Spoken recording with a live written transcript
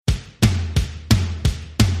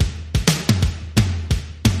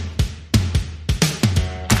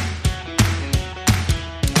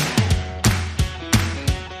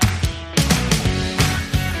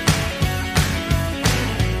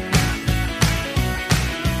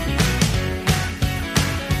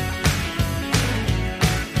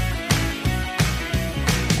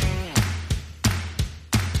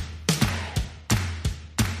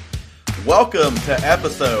Welcome to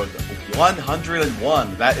episode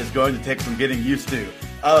 101. That is going to take some getting used to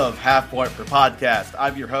of Half Point Per Podcast.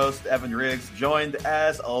 I'm your host, Evan Riggs, joined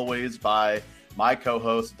as always by my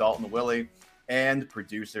co-host, Dalton Willie, and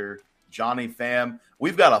producer, Johnny Pham.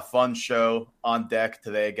 We've got a fun show on deck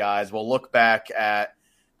today, guys. We'll look back at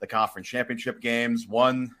the conference championship games,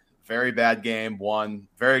 one very bad game, one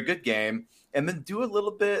very good game, and then do a little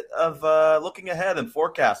bit of looking ahead and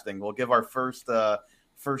forecasting. We'll give our first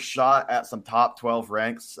shot at some top 12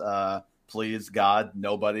 ranks. Please, God,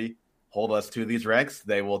 nobody hold us to these ranks.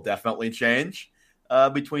 They will definitely change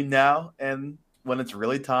between now and when it's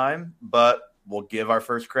really time, but we'll give our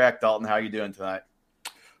first crack. Dalton, how are you doing tonight?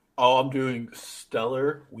 Oh, I'm doing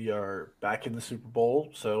stellar. We are back in the Super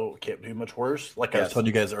Bowl, so can't do much worse. Like I was telling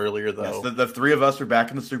you guys earlier, though. Yes, the three of us are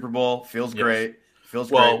back in the Super Bowl. Feels great.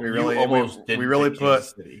 Feels great. We really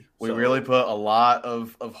put a lot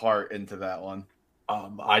of heart into that one.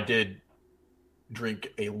 I did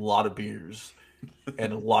drink a lot of beers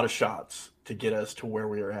and a lot of shots to get us to where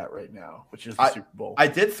we are at right now, which is the Super Bowl. I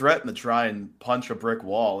did threaten to try and punch a brick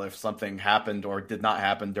wall if something happened or did not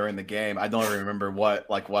happen during the game. I don't even remember what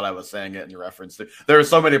I was saying it in reference to. There are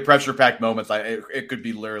so many pressure-packed moments. It could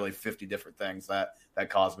be literally 50 different things that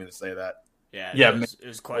caused me to say that. Yeah, it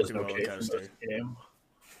was quite the roller coaster.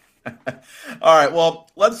 All right, well,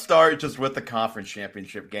 let's start just with the conference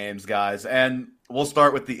championship games, guys, and we'll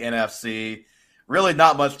start with the NFC. Really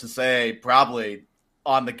not much to say probably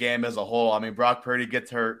on the game as a whole. I mean, Brock Purdy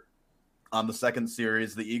gets hurt on the second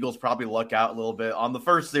series. The Eagles probably luck out a little bit on the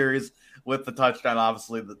first series with the touchdown.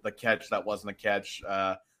 Obviously, the catch that wasn't a catch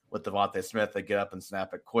with Devontae Smith. They get up and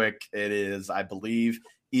snap it quick. It is, I believe,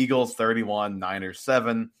 Eagles 31, Niners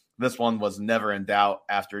 7. This one was never in doubt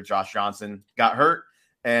after Josh Johnson got hurt.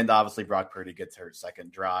 And obviously Brock Purdy gets hurt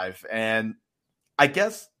second drive. And I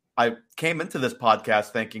guess I came into this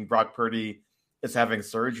podcast thinking Brock Purdy is having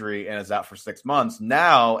surgery and is out for 6 months.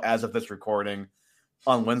 Now, as of this recording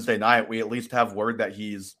on Wednesday night, we at least have word that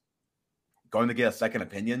he's going to get a second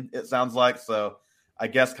opinion, it sounds like. So I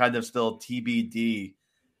guess kind of still TBD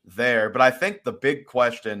there. But I think the big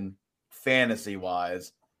question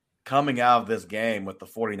fantasy-wise coming out of this game with the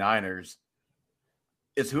 49ers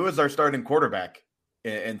is who is our starting quarterback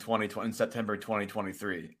in September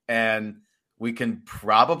 2023. And we can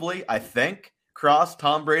probably, I think, cross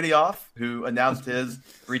Tom Brady off, who announced his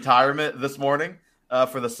retirement this morning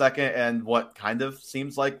for the second and what kind of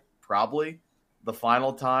seems like probably the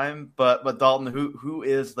final time. But Dalton, who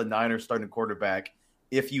is the Niners starting quarterback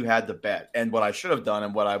if you had to bet? And what I should have done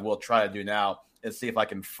and what I will try to do now is see if I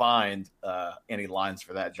can find any lines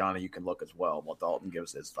for that. Johnny, you can look as well while Dalton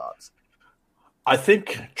gives his thoughts. I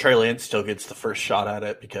think Trey Lance still gets the first shot at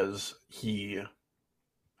it because he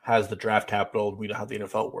has the draft capital. We know how the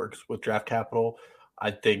NFL works with draft capital. I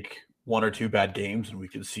think one or two bad games, and we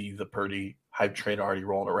can see the Purdy hype train already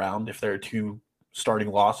rolling around. If there are two starting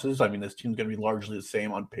losses, I mean, this team's going to be largely the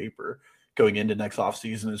same on paper going into next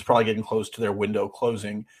offseason. It's probably getting close to their window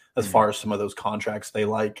closing as far as some of those contracts they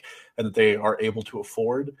like and that they are able to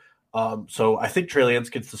afford. So I think Trey Lance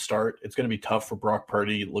gets the start. It's going to be tough for Brock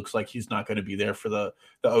Purdy. It looks like he's not going to be there for the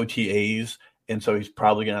OTAs, and so he's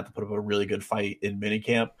probably going to have to put up a really good fight in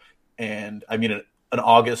minicamp. And, I mean, an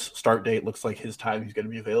August start date looks like his time he's going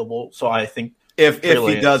to be available. So I think if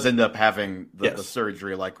he does end up having the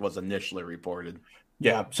surgery like was initially reported.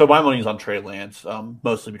 Yeah, so my money's on Trey Lance,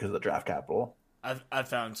 mostly because of the draft capital. I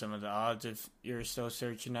found some of the odds if you're still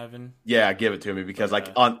searching, Evan. Yeah, give it to me because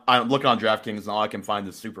I'm looking on DraftKings and all I can find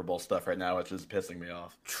is Super Bowl stuff right now, which is pissing me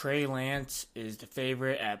off. Trey Lance is the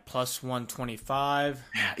favorite at plus 125.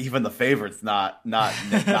 Yeah, even the favorite's not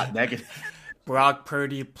negative. Brock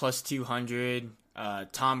Purdy plus 200.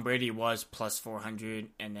 Tom Brady was plus 400,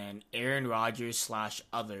 and then Aaron Rodgers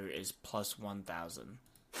 / other is plus 1,000.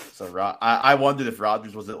 So I wondered if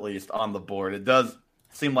Rodgers was at least on the board. It does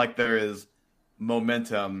seem like there is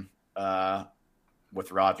momentum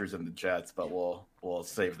with Rodgers and the Jets, but we'll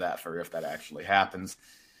save that for if that actually happens.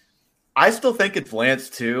 I still think it's Lance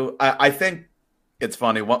too. I think it's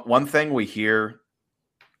funny. One thing we hear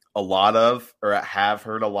a lot of, or have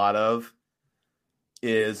heard a lot of,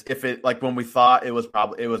 is if it like when we thought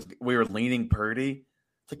we were leaning Purdy.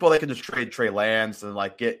 It's like, well, they can just trade Trey Lance and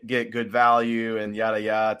like get good value and yada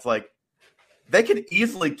yada. It's like they can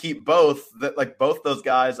easily keep both. That like both those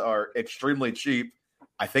guys are extremely cheap.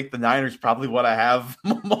 I think the Niners probably want to have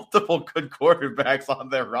multiple good quarterbacks on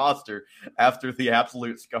their roster after the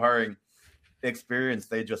absolute scarring experience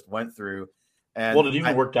they just went through. And Well, it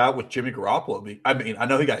even worked out with Jimmy Garoppolo. I mean, I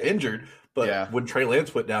know he got injured, but Yeah. when Trey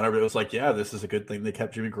Lance went down, everybody was like, yeah, this is a good thing they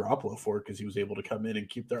kept Jimmy Garoppolo for because he was able to come in and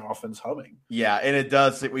keep their offense humming. Yeah, and it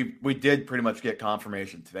does. We did pretty much get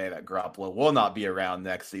confirmation today that Garoppolo will not be around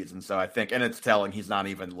next season. So I think, and it's telling he's not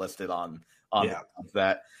even listed on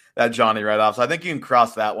that Johnny read off. So I think you can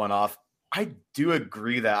cross that one off. I do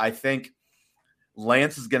agree that I think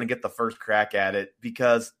Lance is going to get the first crack at it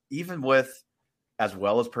because even with as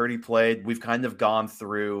well as Purdy played, we've kind of gone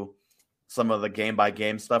through some of the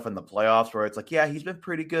game-by-game stuff in the playoffs where it's like, yeah, he's been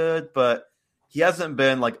pretty good, but he hasn't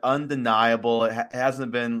been like undeniable. It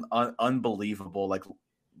hasn't been unbelievable. Like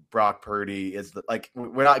Brock Purdy is like,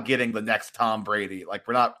 we're not getting the next Tom Brady. Like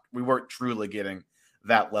we weren't truly getting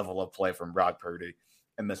that level of play from Brock Purdy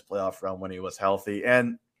in this playoff run when he was healthy.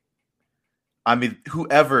 And I mean,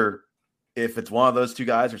 whoever, if it's one of those two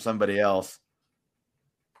guys or somebody else,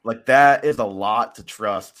 like that is a lot to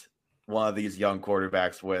trust one of these young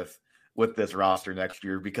quarterbacks with this roster next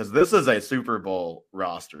year, because this is a Super Bowl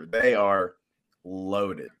roster. They are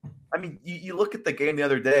loaded. I mean, you look at the game the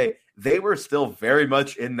other day, they were still very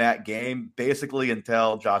much in that game basically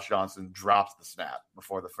until Josh Johnson dropped the snap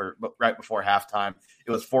right before halftime.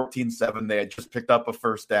 It was 14-7. They had just picked up a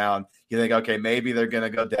first down. You think, okay, maybe they're going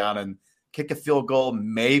to go down and kick a field goal.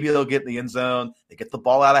 Maybe they'll get in the end zone. They get the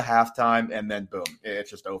ball out of halftime, and then boom, it's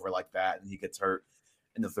just over like that, and he gets hurt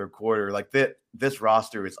in the third quarter. Like this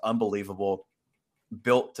roster is unbelievable,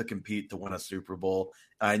 built to compete to win a Super Bowl.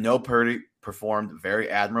 And I know Purdy performed very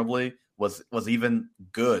admirably, was even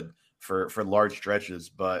good for large stretches,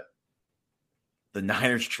 but the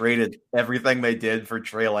Niners traded everything they did for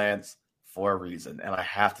Trey Lance for a reason. And I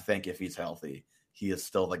have to think if he's healthy, he is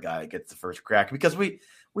still the guy that gets the first crack, because we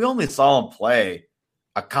only saw him play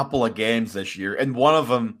a couple of games this year, and one of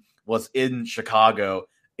them was in Chicago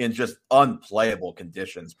in just unplayable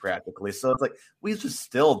conditions practically. So it's like we just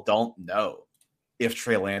still don't know if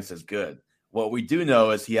Trey Lance is good. What we do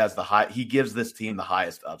know is he gives this team the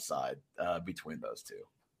highest upside between those two.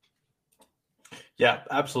 Yeah,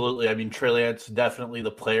 absolutely. I mean, Trey Lance, definitely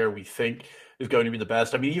the player we think is going to be the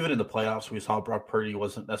best. I mean, even in the playoffs, we saw Brock Purdy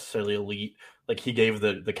wasn't necessarily elite. Like, he gave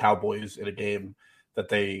the Cowboys in a game that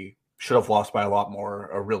they should have lost by a lot more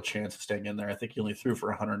a real chance of staying in there. I think he only threw for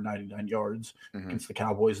 199 yards against the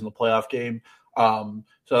Cowboys in the playoff game. So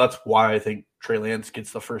that's why I think Trey Lance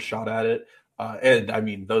gets the first shot at it. And, I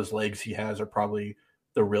mean, those legs he has are probably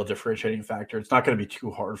the real differentiating factor. It's not going to be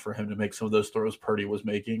too hard for him to make some of those throws Purdy was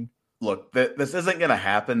making. Look, this isn't going to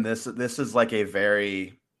happen. This is like a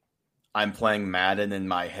very I'm playing Madden in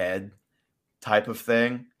my head type of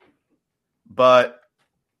thing. But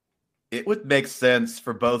it would make sense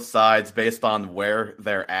for both sides based on where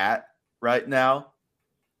they're at right now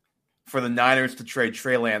for the Niners to trade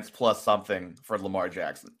Trey Lance plus something for Lamar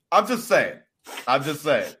Jackson. I'm just saying.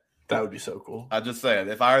 That would be so cool. I'm just saying.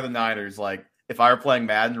 If I were the Niners, like if I were playing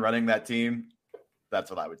Madden running that team, that's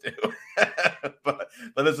what I would do. but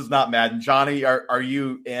this is not Madden. Johnny, are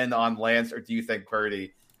you in on Lance, or do you think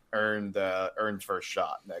Purdy earned first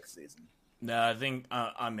shot next season? No, I think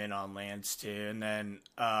I'm in on Lance too. And then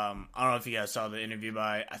I don't know if you guys saw the interview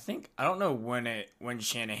I don't know when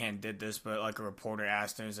Shanahan did this, but like a reporter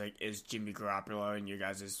asked him, like, is Jimmy Garoppolo in your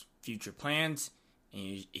guys' future plans?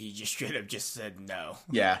 And he just straight up just said no.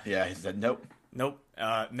 Yeah, he said nope. No,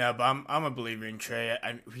 but I'm a believer in Trey.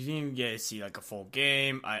 We didn't get to see like a full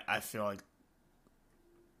game. I feel like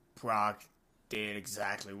Brock did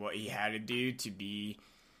exactly what he had to do to be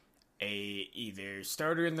a either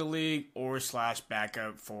starter in the league or /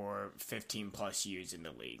 backup for 15 plus years in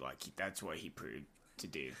the league. Like that's what he proved to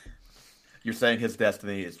do. You're saying his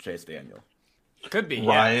destiny is Chase Daniel? Could be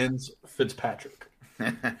Ryan's Fitzpatrick.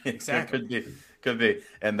 Exactly. Could be,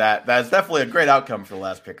 and that's definitely a great outcome for the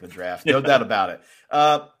last pick of the draft, no doubt about it.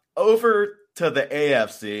 Over to the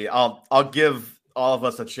AFC, I'll give all of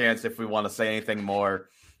us a chance if we want to say anything more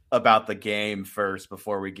about the game first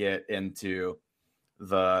before we get into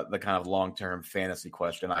the kind of long-term fantasy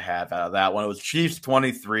question I have out of that one. It was Chiefs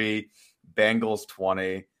 23, Bengals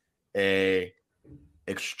 20, a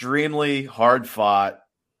extremely hard-fought,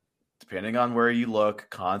 depending on where you look,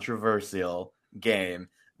 controversial game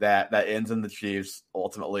that ends in the Chiefs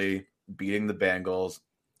ultimately beating the Bengals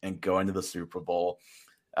and going to the Super Bowl.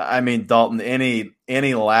 I mean, Dalton,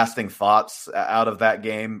 any lasting thoughts out of that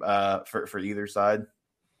game for either side?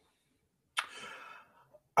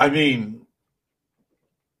 I mean,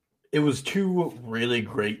 it was two really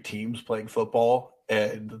great teams playing football,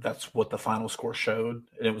 and that's what the final score showed.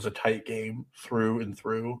 And it was a tight game through and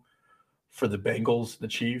through for the Bengals, the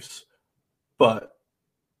Chiefs. But,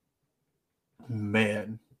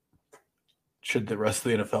 man, should the rest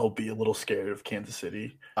of the NFL be a little scared of Kansas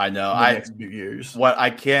City I know. in the next few years? What I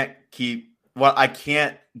can't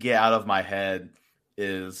get out of my head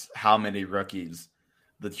is how many rookies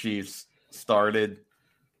the Chiefs started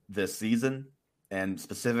this season, and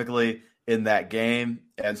specifically in that game,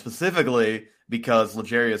 and specifically because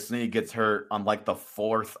L'Jarius Sneed gets hurt on like the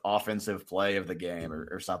fourth offensive play of the game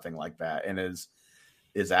or something like that, and is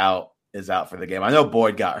out for the game. I know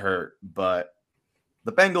Boyd got hurt, but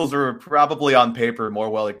the Bengals are probably on paper more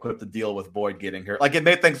well equipped to deal with Boyd getting hurt. Like, it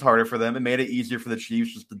made things harder for them. It made it easier for the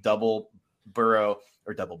Chiefs just to double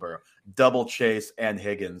Chase and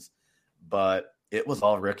Higgins. But it was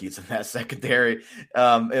all rookies in that secondary,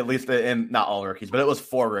 at least in not all rookies, but it was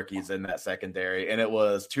 4 rookies in that secondary. And it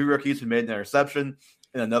was 2 rookies who made an interception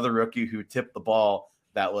and another rookie who tipped the ball.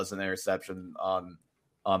 That was an interception on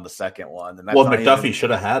the second one. And McDuffie should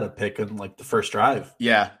have had a pick in like the first drive.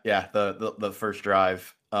 Yeah, the first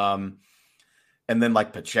drive. And then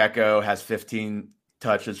like Pacheco has 15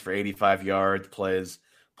 touches for 85 yards, plays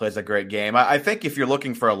a great game. I think if you're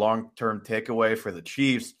looking for a long-term takeaway for the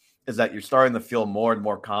Chiefs, is that you're starting to feel more and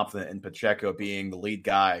more confident in Pacheco being the lead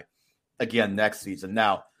guy again next season.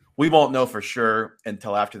 Now, we won't know for sure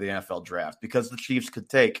until after the NFL draft, because the Chiefs could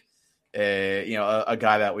take a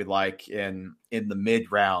guy that we like in the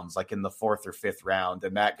mid rounds, like in the 4th or 5th round,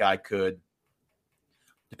 and that guy could,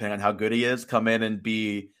 depending on how good he is, come in and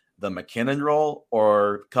be the McKinnon role,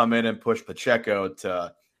 or come in and push Pacheco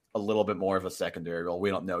to a little bit more of a secondary role.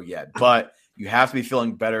 We don't know yet, but you have to be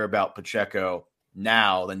feeling better about Pacheco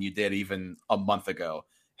now than you did even a month ago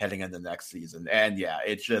heading into next season. And yeah,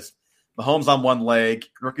 it's just Mahomes on one leg,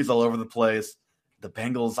 rookies all over the place. The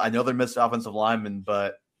Bengals, I know they're missed offensive linemen,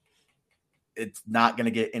 but it's not going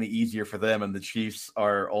to get any easier for them. And the Chiefs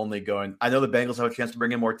are only going, I know the Bengals have a chance to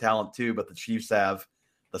bring in more talent too, but the Chiefs have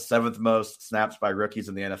the 7th most snaps by rookies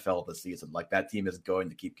in the NFL this season. Like, that team is going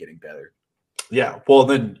to keep getting better. Yeah. Well,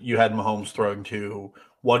 then you had Mahomes throwing to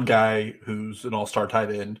one guy who's an all-star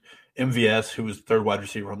tight end, MVS, who was the 3rd wide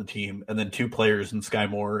receiver on the team, and then 2 players in Sky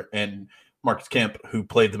Moore and Marcus Kemp, who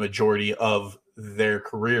played the majority of their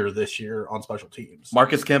career this year on special teams.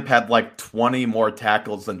 Marcus Kemp had like 20 more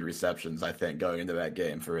tackles than receptions, I think, going into that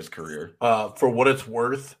game for his career. For what it's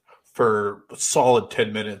worth, for a solid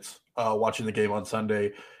 10 minutes watching the game on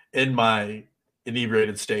Sunday, in my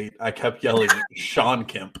inebriated state, I kept yelling Sean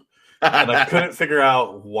Kemp. And I couldn't figure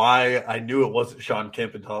out why I knew it wasn't Sean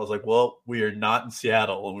Kemp until I was like, well, we are not in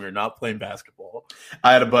Seattle and we are not playing basketball.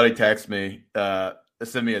 I had a buddy text me,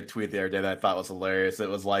 send me a tweet the other day that I thought was hilarious. It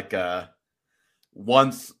was like,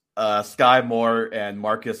 once Sky Moore and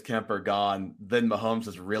Marcus Kemp are gone, then Mahomes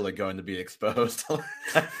is really going to be exposed. Well,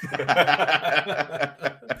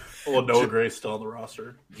 Noah Gray's still on the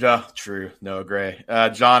roster. Yeah, true. Noah Gray.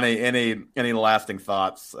 Johnny, any lasting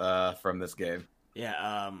thoughts from this game?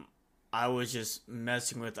 Yeah, I was just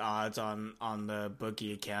messing with odds on the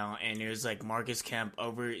bookie account, and it was like Marcus Kemp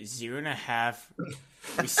over 0.5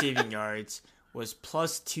 receiving yards was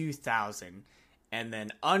plus 2,000, and then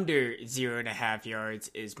under 0.5 yards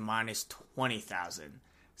is minus 20,000.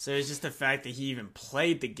 So it's just the fact that he even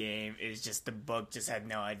played the game is just, the book just had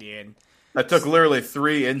no idea. And that took literally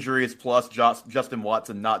 3 injuries plus Justin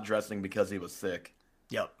Watson not dressing because he was sick.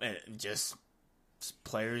 Yep, and just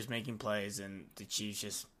players making plays, and the Chiefs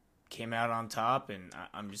just came out on top, and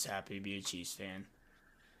I'm just happy to be a Chiefs fan.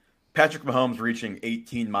 Patrick Mahomes reaching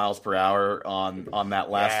 18 miles per hour on that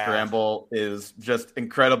last scramble is just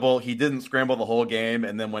incredible. He didn't scramble the whole game,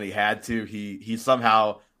 and then when he had to, he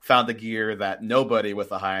somehow found the gear that nobody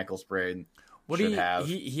with a high ankle sprain should have.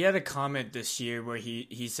 He had a comment this year where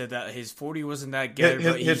he said that his 40 wasn't that good.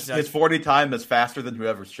 His 40 time is faster than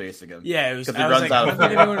whoever's chasing him. Yeah, it was. I was like, I don't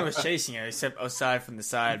think anyone was chasing him except aside from the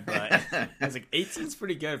side. But I was like, 18's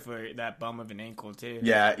pretty good for that bum of an ankle too.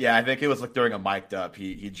 Yeah. I think it was like during a mic'd up.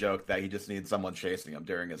 He joked that he just needed someone chasing him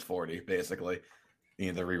during his 40. Basically, he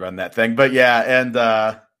needed to rerun that thing. But yeah, and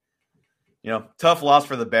tough loss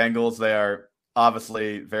for the Bengals. They are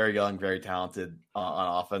obviously very young, very talented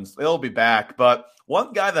on offense. They'll be back. But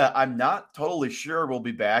one guy that I'm not totally sure will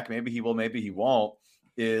be back, maybe he will, maybe he won't,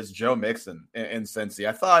 is Joe Mixon in Cincy.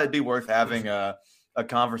 I thought it'd be worth having a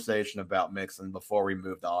conversation about Mixon before we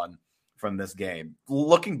moved on from this game.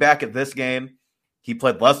 Looking back at this game, he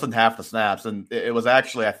played less than half the snaps, and it was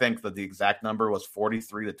actually, I think that the exact number was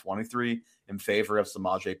 43-23 in favor of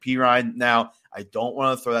Samaje Perine. Now, I don't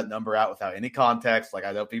want to throw that number out without any context, like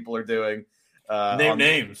I know people are doing. Name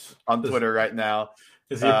names on Twitter right now.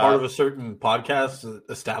 Is he a part of a certain podcast that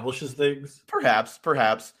establishes things?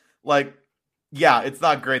 Perhaps. Like, Yeah, it's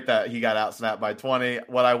not great that he got outsnapped by 20.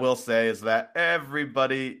 What I will say is that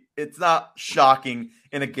it's not shocking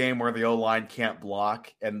in a game where the O-line can't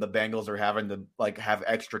block and the Bengals are having to have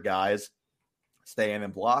extra guys stay in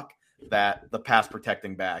and block, that the pass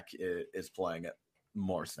protecting back is playing it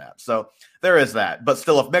more snaps. So there is that. But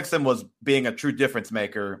still, if Mixon was being a true difference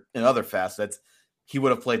maker in other facets, he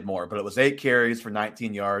would have played more. But it was 8 carries for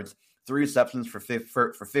 19 yards, 3 receptions for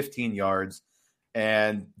 15 yards.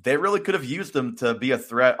 And they really could have used him to be a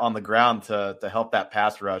threat on the ground to help that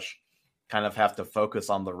pass rush kind of have to focus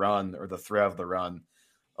on the run or the threat of the run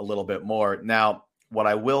a little bit more. Now, what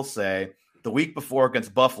I will say, the week before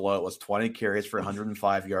against Buffalo, it was 20 carries for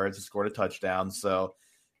 105 yards. He scored a touchdown. So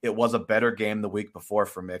it was a better game the week before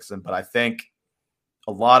for Mixon. But I think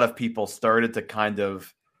a lot of people started to kind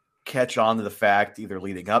of catch on to the fact, either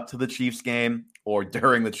leading up to the Chiefs game or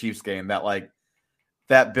during the Chiefs game, that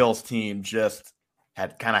that Bills team just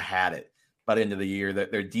had it by the end of the year.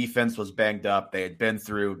 That their defense was banged up. They had been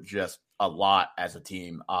through just a lot as a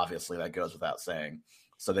team. Obviously, that goes without saying.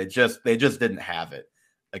 So they just didn't have it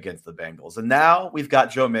against the Bengals. And now we've got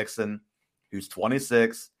Joe Mixon, who's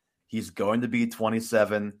 26. He's going to be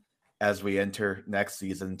 27 as we enter next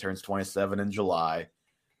season. Turns 27 in July.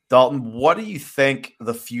 Dalton, what do you think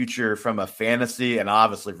the future from a fantasy and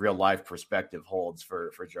obviously real life perspective holds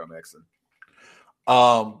for Joe Mixon?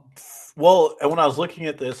 Well, and when I was looking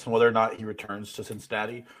at this and whether or not he returns to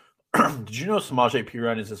Cincinnati, did you know Samaje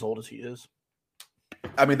Perine is as old as he is?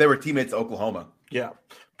 I mean, they were teammates at Oklahoma. Yeah.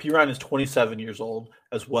 Perine is 27 years old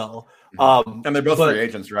as well. And they're both free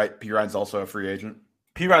agents, right? Perine's also a free agent.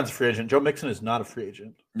 Perine's a free agent. Joe Mixon is not a free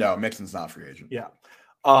agent. No, Mixon's not a free agent. Yeah.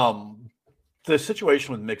 The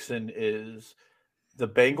situation with Mixon is the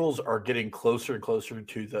Bengals are getting closer and closer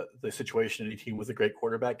to the situation any team with a great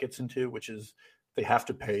quarterback gets into, which is they have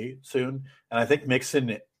to pay soon. And I think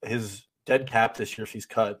Mixon, his dead cap this year, if he's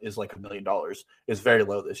cut, is like $1 million. Is very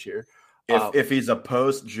low this year. If he's a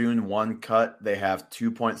post June 1 cut, they have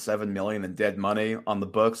 $2.7 million in dead money on the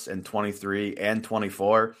books in 23 and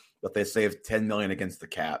 24, but they saved $10 million against the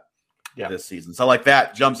cap this season. So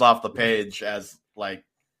that jumps off the page as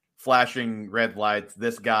flashing red lights.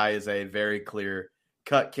 This guy is a very clear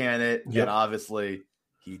cut candidate, and obviously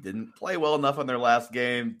he didn't play well enough in their last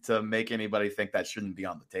game to make anybody think that shouldn't be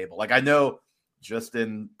on the table. I know just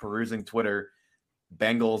in perusing Twitter,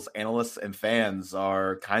 Bengals analysts and fans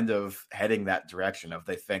are kind of heading that direction of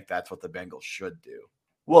they think that's what the Bengals should do.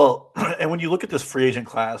 Well, and when you look at this free agent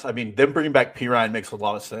class, I mean, them bringing back Perine makes a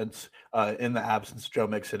lot of sense. In the absence of Joe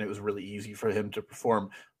Mixon, it was really easy for him to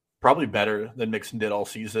perform probably better than Mixon did all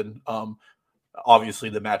season. Obviously,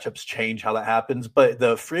 the matchups change how that happens, but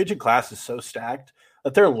the free agent class is so stacked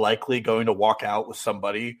that they're likely going to walk out with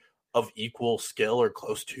somebody of equal skill or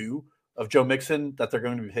close to of Joe Mixon that they're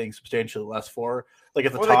going to be paying substantially less for. At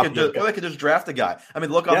the top, they could just draft a guy. I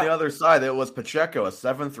mean, look on the other side. It was Pacheco, a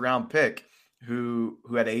 7th round pick who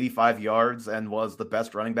had 85 yards and was the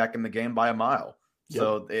best running back in the game by a mile. Yep.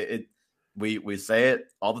 So we say it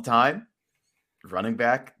all the time. Running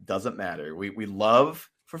back doesn't matter. We love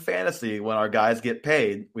for fantasy when our guys get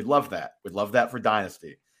paid. We love that. We love that for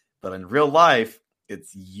dynasty. But in real life,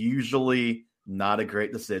 it's usually not a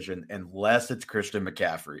great decision unless it's Christian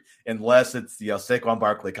McCaffrey, unless it's Saquon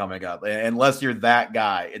Barkley coming up, unless you're that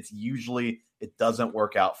guy. It doesn't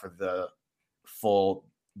work out for the full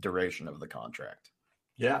duration of the contract.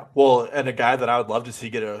 Yeah, well, and a guy that I would love to see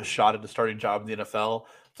get a shot at a starting job in the NFL,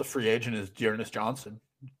 it's a free agent, is Dearness Johnson.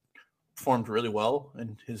 Performed really well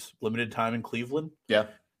in his limited time in Cleveland. Yeah,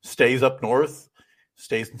 stays up north.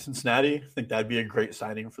 Stays in Cincinnati. I think that'd be a great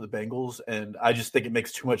signing for the Bengals. And I just think it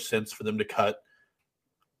makes too much sense for them to cut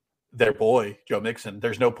their boy, Joe Mixon.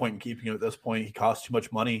 There's no point in keeping him at this point. He costs too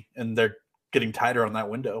much money, and they're getting tighter on that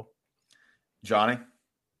window. Johnny?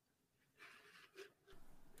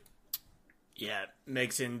 Yeah,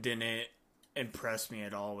 Mixon didn't impress me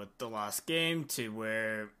at all with the last game, to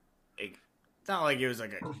where it's not like it was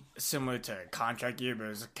similar to a contract year, but it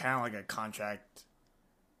was kind of like a contract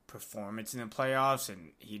performance in the playoffs,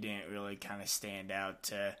 and he didn't really kind of stand out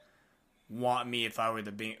to want me, if I were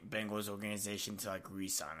the Bengals organization, to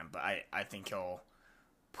re-sign him. But I think he'll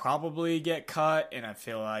probably get cut, and I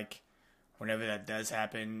feel like whenever that does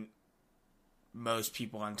happen, most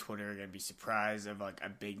people on Twitter are going to be surprised of a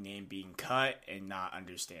big name being cut and not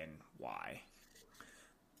understand why.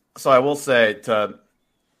 So I will say, to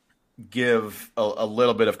give a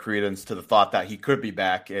little bit of credence to the thought that he could be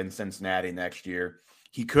back in Cincinnati next year,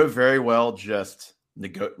 he could very well just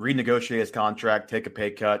renegotiate his contract, take a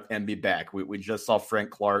pay cut, and be back. We just saw Frank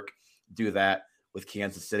Clark do that with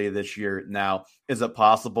Kansas City this year. Now, is it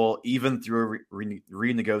possible, even through a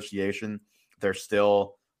renegotiation, they're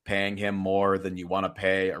still paying him more than you want to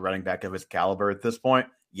pay a running back of his caliber at this point?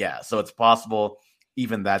 Yeah. So it's possible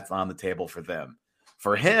even that's on the table for them.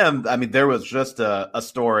 For him, I mean, there was just a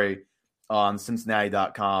story on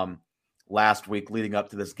Cincinnati.com last week leading up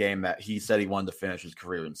to this game that he said he wanted to finish his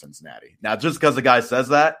career in Cincinnati. Now, just because the guy says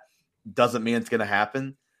that doesn't mean it's going to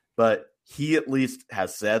happen, but he at least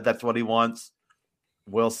has said that's what he wants.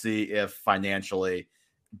 We'll see if financially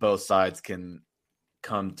both sides can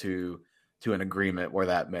come to an agreement where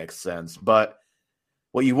that makes sense. But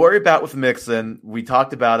what you worry about with Mixon, we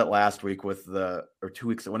talked about it last week or 2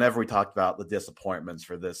 weeks, whenever we talked about the disappointments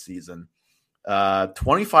for this season.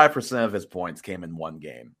 25% of his points came in one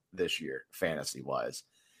game this year, fantasy-wise.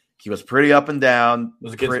 He was pretty up and down. It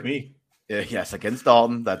was against me. Yes, against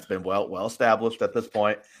Dalton. That's been well established at this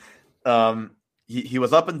point. He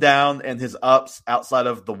was up and down, and his ups outside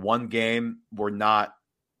of the one game were not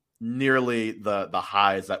nearly the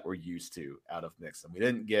highs that we're used to out of Mixon. We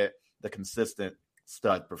didn't get the consistent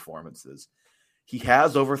stud performances. He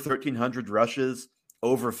has over 1,300 rushes,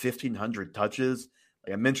 over 1,500 touches.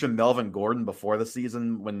 Like I mentioned Melvin Gordon before the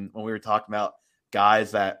season when we were talking about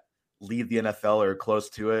guys that lead the NFL or close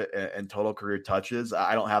to it and total career touches.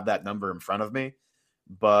 I don't have that number in front of me,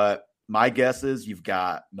 but my guess is you've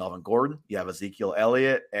got Melvin Gordon, you have Ezekiel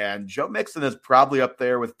Elliott, and Joe Mixon is probably up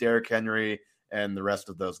there with Derrick Henry and the rest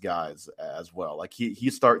of those guys as well. Like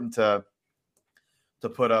he's starting to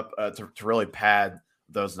put up to really pad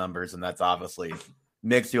those numbers, and that's obviously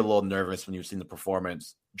makes you a little nervous when you've seen the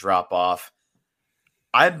performance drop off.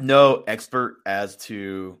 I'm no expert as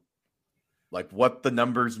to like what the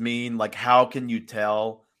numbers mean. Like how can you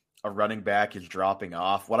tell a running back is dropping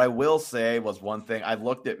off? What I will say was one thing. I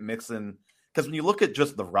looked at Mixon because when you look at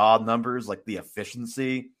just the raw numbers, like the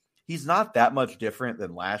efficiency, he's not that much different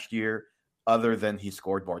than last year, other than he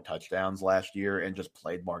scored more touchdowns last year and just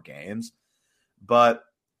played more games. But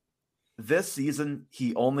this season,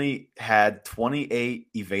 he only had 28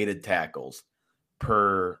 evaded tackles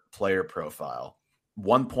per player profile,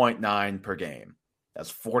 1.9 per game.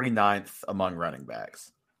 That's 49th among running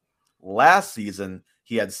backs. Last season,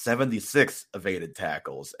 he had 76 evaded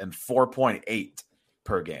tackles and 4.8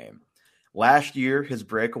 per game. Last year, his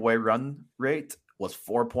breakaway run rate was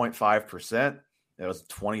 4.5%. That was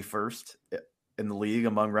 21st in the league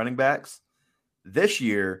among running backs. This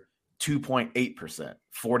year, 2.8%,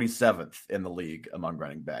 47th in the league among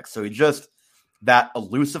running backs. So he just, that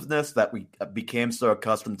elusiveness that we became so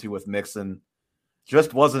accustomed to with Mixon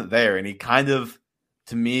just wasn't there. And he kind of,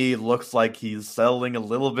 to me, looks like he's settling a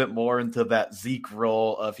little bit more into that Zeke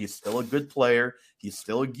role of he's still a good player. He's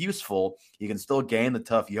still useful. He can still gain the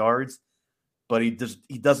tough yards, but he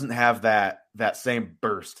doesn't have that same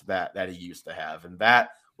burst that he used to have. And that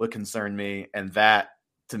would concern me. And that,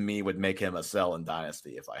 to me, would make him a sell in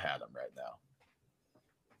Dynasty if I had him right now.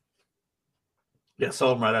 Yeah,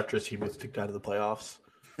 sell him right after his team gets kicked out of the playoffs.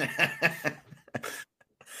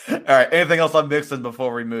 All right. Anything else on Mixon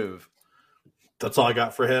before we move? That's all I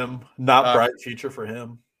got for him. Not bright future for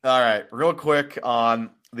him. All right. Real quick on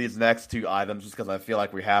these next two items, just because I feel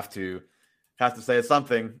like we have to say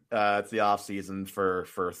something. It's the offseason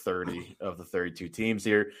for 30 of the 32 teams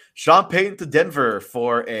here. Sean Payton to Denver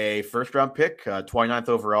for a first-round pick, 29th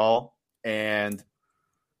overall, and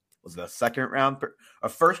was it a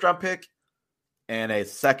first-round pick and a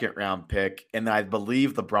second-round pick, and I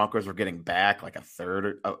believe the Broncos were getting back like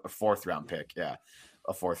a fourth-round pick. Yeah,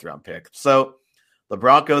 a fourth-round pick. So the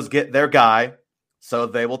Broncos get their guy. So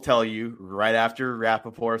they will tell you right after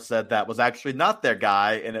Rappaport said that was actually not their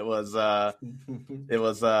guy, and it was the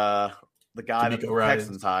guy that the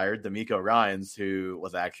Texans hired, DeMeco Ryans, who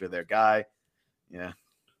was actually their guy. Yeah,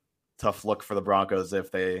 tough look for the Broncos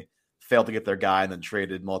if they failed to get their guy and then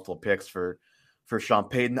traded multiple picks for Sean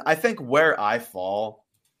Payton. I think where I fall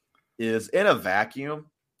is in a vacuum.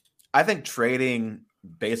 I think trading,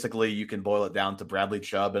 basically you can boil it down to Bradley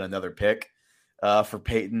Chubb and another pick. For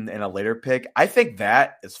Peyton and a later pick. I think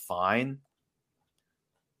that is fine.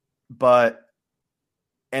 And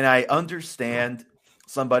I understand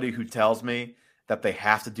somebody who tells me that they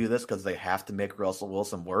have to do this because they have to make Russell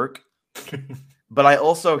Wilson work. But I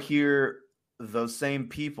also hear those same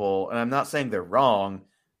people, and I'm not saying they're wrong,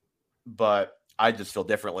 but I just feel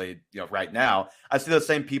differently, right now. I see those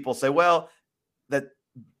same people say, well, that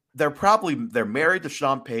they're married to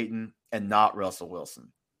Sean Payton and not Russell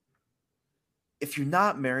Wilson. If you're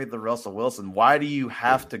not married to Russell Wilson, why do you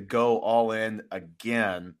have to go all in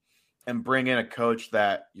again and bring in a coach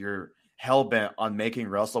that you're hell-bent on making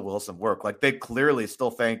Russell Wilson work? Like, they clearly still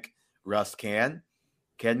think Russ can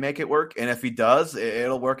make it work. And if he does,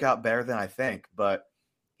 it'll work out better than I think. But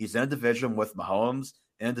he's in a division with Mahomes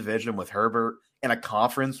in a division with Herbert, in a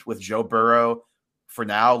conference with Joe Burrow, for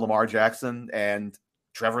now, Lamar Jackson and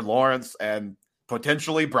Trevor Lawrence, and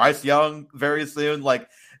potentially Bryce Young very soon. Like,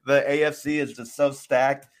 the AFC is just so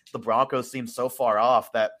stacked. The Broncos seem so far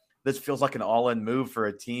off that this feels like an all-in move for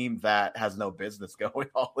a team that has no business going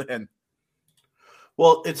all in.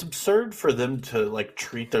 Well, it's absurd for them to like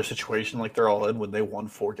treat their situation like they're all in when they won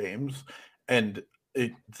 4 games, and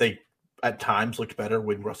they at times looked better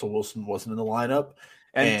when Russell Wilson wasn't in the lineup.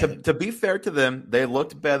 And to be fair to them, they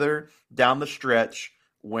looked better down the stretch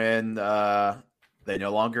when they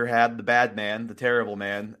no longer had the bad man, the terrible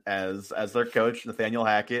man, as their coach, Nathaniel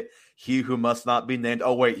Hackett, he who must not be named.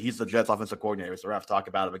 Oh, wait, he's the Jets offensive coordinator, so we're going to have to talk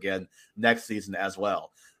about him again next season as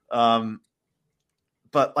well.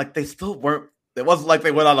 But, like, they still weren't – it wasn't like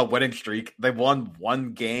they went on a winning streak. They won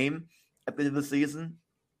 1 game at the end of the season,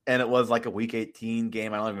 and it was like a Week 18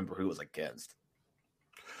 game. I don't remember who it was against.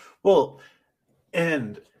 Well –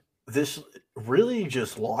 and this really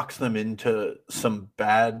just locks them into some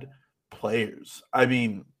bad players. I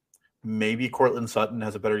mean, maybe Courtland Sutton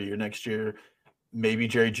has a better year next year. Maybe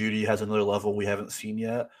Jerry Jeudy has another level we haven't seen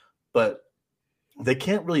yet. But they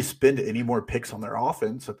can't really spend any more picks on their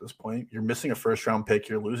offense at this point. You're missing a first-round pick.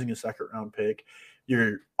 You're losing a second-round pick.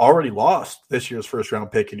 You're already lost this year's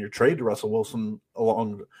first-round pick in your trade to Russell Wilson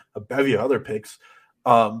along a bevy of other picks.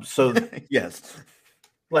 So yes.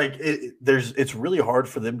 Like it's really hard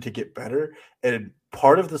for them to get better, and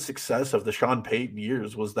part of the success of the Sean Payton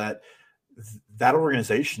years was that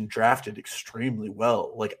organization drafted extremely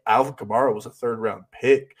well. Like Alvin Kamara was a 3rd-round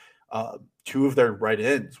pick. 2 of their right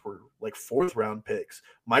ends were like 4th-round picks.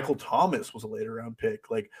 Michael Thomas was a later-round pick.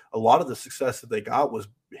 Like a lot of the success that they got was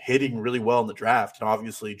hitting really well in the draft, and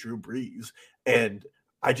obviously Drew Brees. And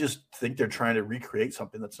I just think they're trying to recreate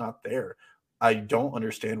something that's not there. I don't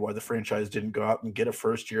understand why the franchise didn't go out and get a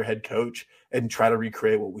first-year head coach and try to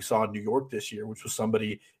recreate what we saw in New York this year, which was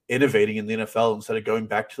somebody innovating in the NFL instead of going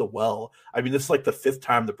back to the well. I mean, this is like the 5th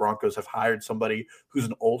time the Broncos have hired somebody who's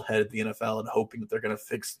an old head at the NFL and hoping that they're going to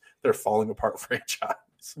fix their falling apart franchise.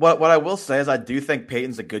 What I will say is I do think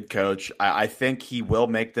Peyton's a good coach. I think he will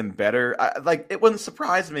make them better. It wouldn't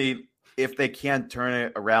surprise me if they can turn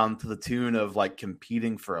it around to the tune of like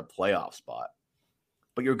competing for a playoff spot.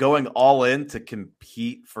 But you're going all in to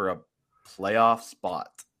compete for a playoff spot.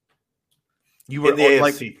 You were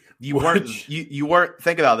like AFC, you weren't.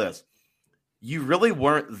 Think about this. You really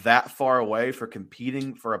weren't that far away for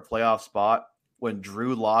competing for a playoff spot when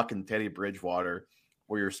Drew Lock and Teddy Bridgewater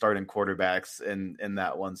were your starting quarterbacks in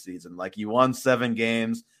that one season. Like, you won 7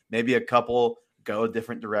 games, maybe a couple go a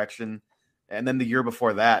different direction, and then the year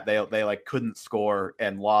before that they like couldn't score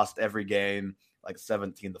and lost every game like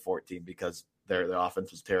 17-14 because their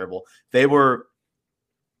offense was terrible. They were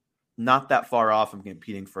not that far off from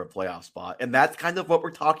competing for a playoff spot. And that's kind of what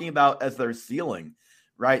we're talking about as their ceiling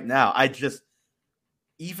right now.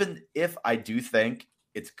 Even if I do think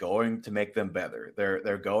it's going to make them better,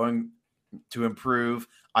 they're going to improve.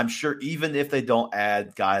 I'm sure even if they don't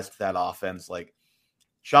add guys to that offense, like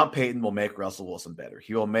Sean Payton will make Russell Wilson better.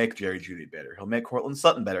 He will make Jerry Jeudy better. He'll make Courtland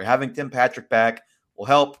Sutton better. Having Tim Patrick back will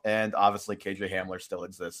help, and obviously KJ Hamler still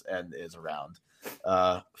exists and is around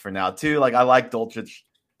for now too. Like, I like Dulcich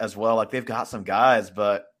as well. Like, they've got some guys,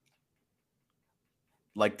 but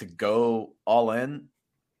like to go all in,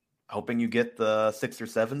 hoping you get the 6 or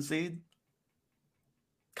 7 seed,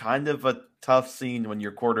 kind of a tough scene when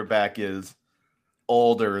your quarterback is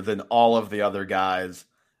older than all of the other guys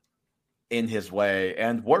in his way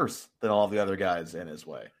and worse than all of the other guys in his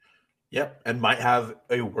way. Yep, and might have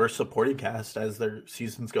a worse supporting cast as their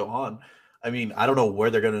seasons go on. I mean, I don't know where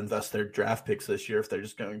they're going to invest their draft picks this year, if they're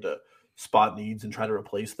just going to spot needs and try to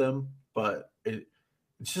replace them. But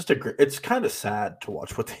it's kind of sad to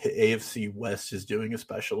watch what the AFC West is doing,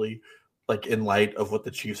 especially like in light of what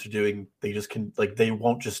the Chiefs are doing. They just they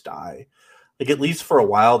won't just die. Like, at least for a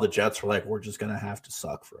while, the Jets were like, we're just going to have to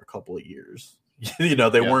suck for a couple of years. They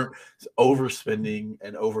weren't overspending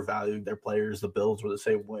and overvaluing their players. The Bills were the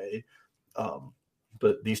same way.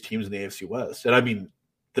 But these teams in the AFC West, and I mean,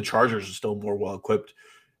 the Chargers are still more well equipped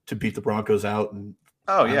to beat the Broncos out. And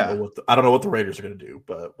I don't know what the Raiders are going to do,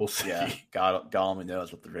 but we'll see. Yeah, God only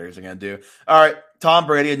knows what the Raiders are going to do. All right, Tom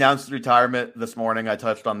Brady announced his retirement this morning. I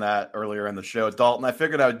touched on that earlier in the show. Dalton, I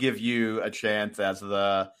figured I would give you a chance as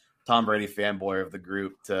the Tom Brady fanboy of the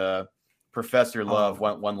group to profess your love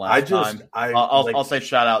one last time. I'll say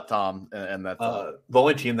shout out Tom, and that's the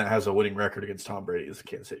only team that has a winning record against Tom Brady is the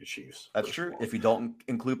Kansas City Chiefs. That's true. If you don't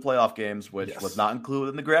include playoff games, which was not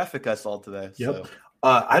included in the graphic I saw today. Yep. So.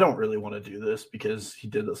 I don't really want to do this because he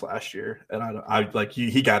did this last year, and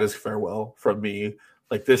he got his farewell from me.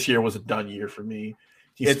 Like, this year was a done year for me.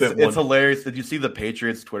 It's hilarious. Did you see the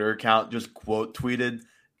Patriots Twitter account just quote tweeted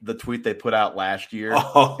the tweet they put out last year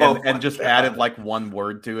and just added like one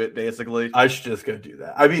word to it, basically? I should just go do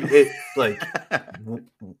that. I mean, it like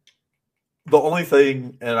the only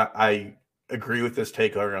thing, and I agree with this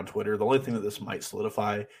take around Twitter, the only thing that this might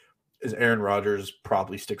solidify is Aaron Rodgers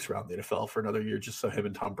probably sticks around the NFL for another year just so him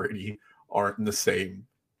and Tom Brady aren't in the same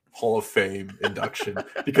Hall of Fame induction,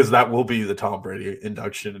 because that will be the Tom Brady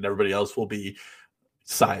induction and everybody else will be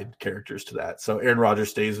side characters to that. So Aaron Rodgers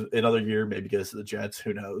stays another year, maybe goes to the Jets,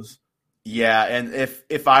 who knows? Yeah, and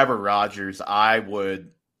if I were Rodgers, I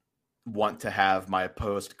would want to have my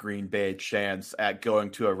post Green Bay chance at going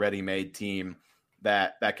to a ready-made team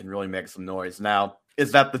that can really make some noise. Now,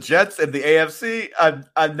 is that the Jets and the AFC?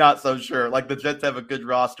 I'm not so sure. Like, the Jets have a good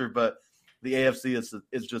roster, but the AFC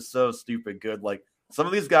is just so stupid good. Like, some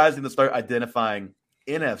of these guys need to start identifying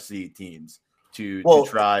NFC teams to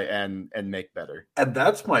try and make better. And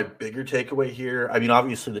that's my bigger takeaway here. I mean,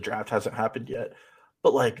 obviously the draft hasn't happened yet,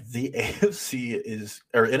 but like the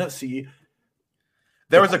NFC.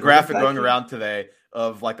 There was a graphic going around today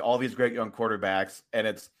of like all these great young quarterbacks, and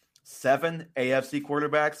it's 7 AFC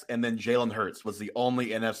quarterbacks, and then Jalen Hurts was the only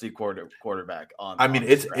NFC quarterback on. I mean,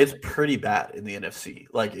 it's pretty bad in the NFC.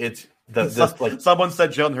 Like it's someone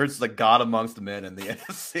said Jalen Hurts is a god amongst men in the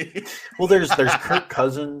NFC. Well, there's Kirk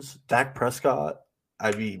Cousins, Dak Prescott.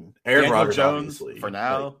 I mean, Aaron Rodgers Jones for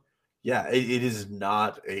now. Like, yeah, it is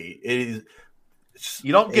not a. It is.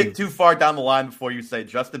 You don't get too far down the line before you say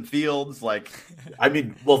Justin Fields. Like, I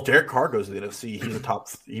mean, well, Derek Carr goes to the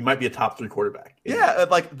NFC. He might be a top 3 quarterback. Yeah,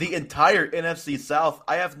 like the entire NFC South,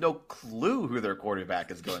 I have no clue who their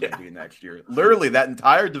quarterback is going to be next year. Literally, that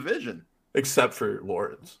entire division, except for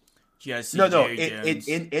Lawrence. Yes, in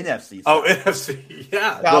NFC. Oh, NFC,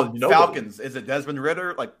 yeah. Falcons. Is it Desmond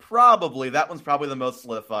Ridder? Like, probably that one's probably the most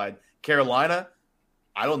solidified. Carolina,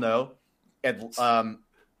 I don't know. And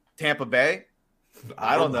Tampa Bay.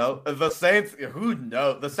 I don't know. The Saints, who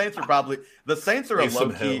knows? The Saints are a low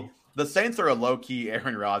key. The Saints are a low key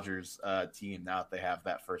Aaron Rodgers team now that they have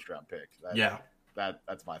that first round pick.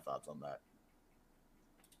 That's my thoughts on that.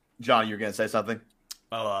 John, you were gonna say something?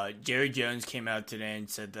 Jerry Jones came out today and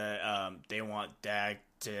said that they want Dak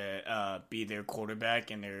to be their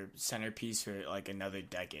quarterback and their centerpiece for like another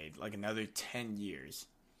decade, like another 10 years.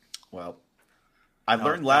 Well, I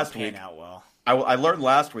learned last week. I learned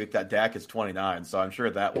last week that Dak is 29, so I'm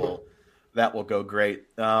sure that will go great.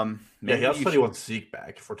 He also wants Zeke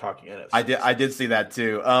back. If we're talking NFC, I did see that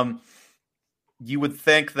too. You would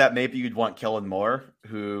think that maybe you'd want Kellen Moore,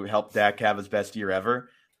 who helped Dak have his best year ever,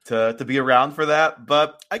 to be around for that,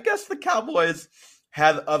 but I guess the Cowboys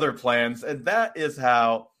had other plans, and that is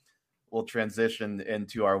how we'll transition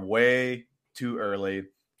into our way too early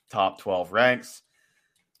top 12 ranks.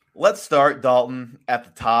 Let's start, Dalton, at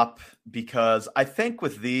the top, because I think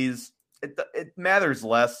with these, it matters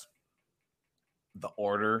less the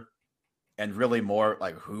order and really more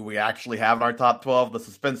like who we actually have in our top 12. The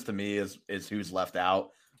suspense to me is who's left out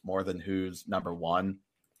more than who's number one.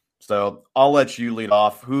 So I'll let you lead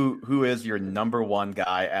off. Who is your number one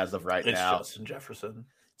guy as of right now? It's Justin Jefferson.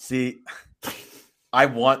 See, I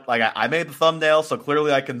made the thumbnail, so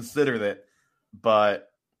clearly I considered it, but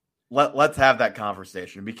let's have that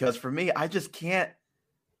conversation, because for me, I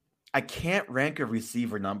can't rank a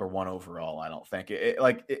receiver number one overall. I don't think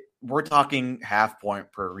we're talking half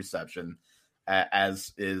point per reception,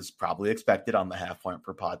 as is probably expected on the half point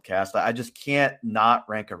per podcast. I just can't not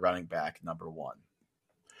rank a running back number one.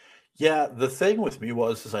 Yeah, the thing with me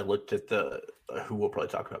is I looked at who we'll probably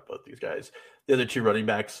talk about both these guys, the other 2 running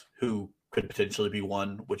backs who could potentially be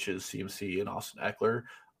one, which is CMC and Austin Eckler.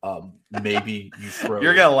 Maybe you throw.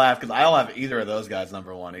 You're gonna laugh because I don't have either of those guys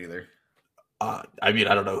number one either. I mean,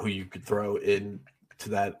 I don't know who you could throw in to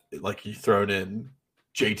that. Like you thrown in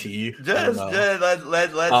JT.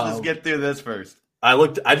 Let's just get through this first.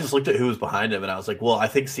 I just looked at who was behind him, and I was like, well, I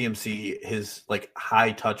think CMC, his like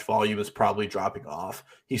high touch volume is probably dropping off.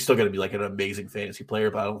 He's still going to be like an amazing fantasy player,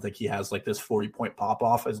 but I don't think he has like this 40-point pop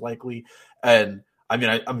off as likely. And I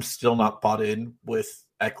mean, I'm still not bought in with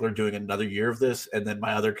Eckler doing another year of this. And then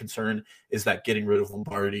my other concern is that getting rid of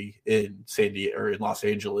Lombardi in in Los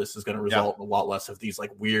Angeles is going to result in a lot less of these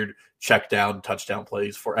like weird check down touchdown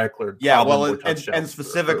plays for Eckler. Yeah, well, and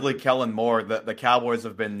specifically Kellen Moore, the Cowboys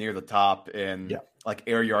have been near the top in like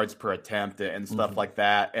air yards per attempt and stuff like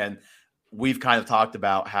that. And we've kind of talked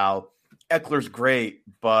about how Eckler's great,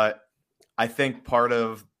 but I think part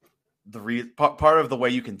of the way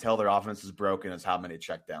you can tell their offense is broken is how many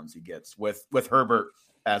checkdowns he gets with Herbert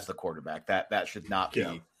as the quarterback. That should not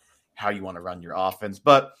be how you want to run your offense.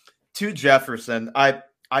 But to Jefferson, I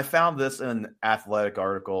I found this in an Athletic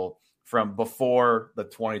article from before the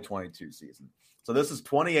 2022 season. So this is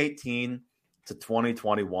 2018 to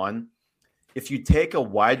 2021. If you take a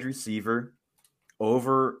wide receiver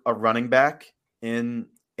over a running back in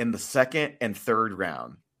the second and third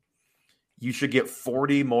round, you should get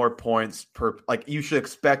 40 more points per, like you should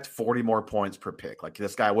expect 40 more points per pick. Like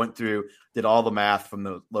this guy went through, did all the math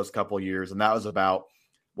from those couple of years, and that was about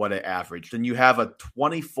what it averaged. And you have a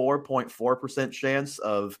 24.4% chance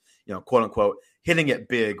of, quote unquote, hitting it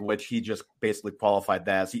big, which he just basically qualified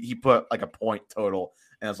that as. He put like a point total,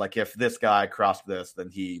 and it's like, if this guy crossed this, then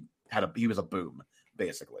he was a boom,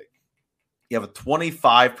 basically. You have a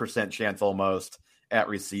 25% chance almost at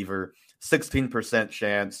receiver, 16%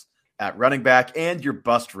 chance at running back, and your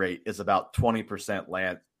bust rate is about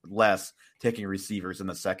 20% less taking receivers in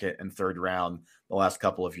the second and third round the last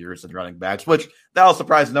couple of years in running backs, which that'll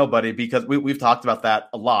surprise nobody because we've talked about that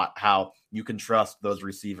a lot, how you can trust those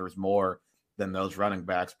receivers more than those running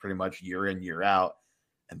backs pretty much year in, year out.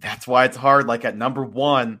 And that's why it's hard. Like at number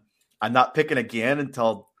 1, I'm not picking again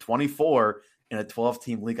until 24 in a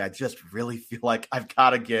 12-team league. I just really feel like I've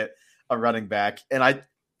got to get a running back. And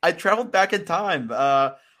I traveled back in time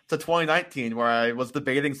to 2019 where I was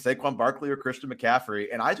debating Saquon Barkley or Christian McCaffrey,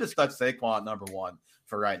 and I just stuck Saquon at number 1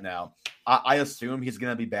 for right now. I assume he's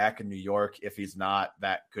going to be back in New York. If he's not,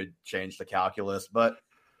 that could change the calculus. But,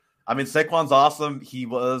 I mean, Saquon's awesome. He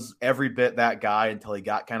was every bit that guy until he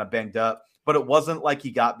got kind of banged up. But it wasn't like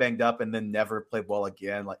he got banged up and then never played well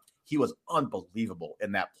again. Like, he was unbelievable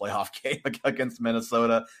in that playoff game against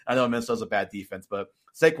Minnesota. I know Minnesota's a bad defense, but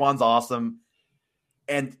Saquon's awesome.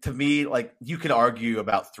 And to me, like, you can argue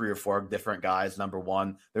about 3 or 4 different guys, number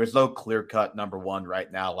 1. There's no clear-cut number 1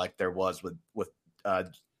 right now like there was with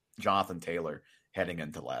Jonathan Taylor heading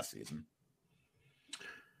into last season.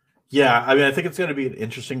 Yeah, I mean, I think it's going to be an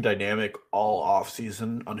interesting dynamic all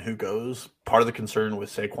offseason on who goes. Part of the concern with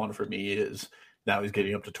Saquon for me is now he's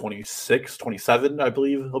getting up to 26, 27, I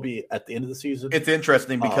believe he'll be at the end of the season. It's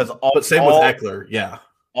interesting because but same with Eckler, yeah.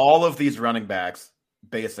 All of these running backs,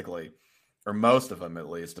 basically, or most of them at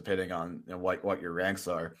least, depending on what your ranks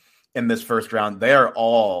are, in this first round, they are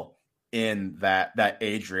all in that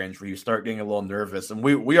age range where you start getting a little nervous. And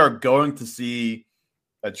we are going to see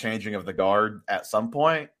a changing of the guard at some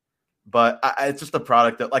point. But it's just a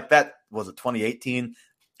product that, like, that was a 2018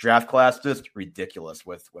 draft class, just ridiculous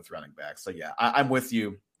with running backs. So, yeah, I'm with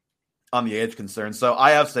you on the age concern. So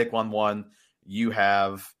I have Saquon 1. You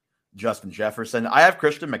have Justin Jefferson. I have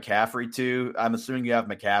Christian McCaffrey 2. I'm assuming you have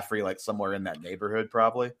McCaffrey like somewhere in that neighborhood,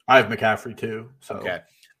 probably. I have McCaffrey 2. So. Okay.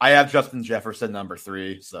 I have Justin Jefferson number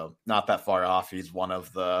 3, so not that far off. He's one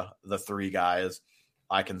of the 3 guys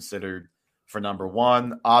I considered for number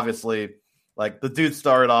 1. Obviously, like, the dude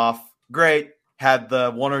started off great, had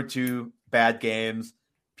the 1 or 2 bad games.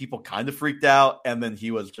 People kind of freaked out, and then he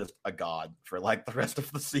was just a god for like the rest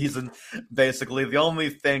of the season. Basically, the only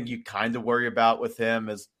thing you kind of worry about with him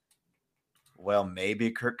is, well, maybe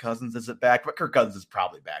Kirk Cousins isn't back, but Kirk Cousins is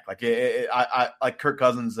probably back. Like, like Kirk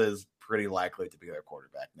Cousins is pretty likely to be their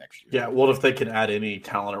quarterback next year. Yeah, well, if they can add any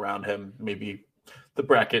talent around him, maybe the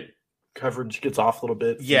bracket coverage gets off a little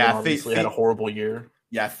bit. Yeah, obviously had a horrible year.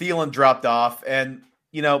 Yeah, Thielen dropped off, and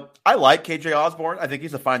I like KJ Osborne. I think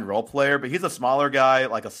he's a fine role player, but he's a smaller guy,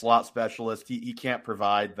 like a slot specialist. He can't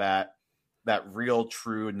provide that real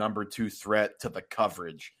true number 2 threat to the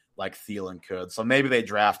coverage like Thielen could. So maybe they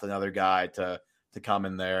draft another guy to come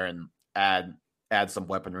in there and add some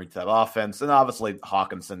weaponry to that offense. And obviously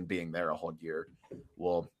Hawkinson being there a whole year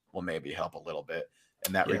will maybe help a little bit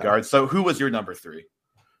in that regard. So who was your number 3?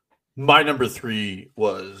 My number 3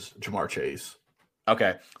 was Jamar Chase.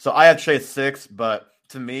 Okay. So I had Chase 6, but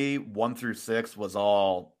to me, 1 through 6 was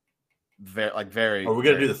all very. Are we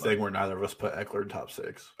going to do the thing where neither of us put Eckler in top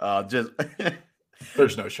 6? Just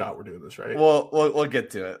there's no shot we're doing this, right? We'll get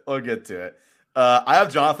to it. We'll get to it. I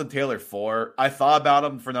have Jonathan Taylor 4. I thought about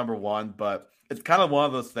him for number 1, but it's kind of one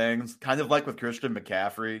of those things, kind of like with Christian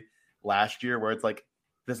McCaffrey last year, where it's like,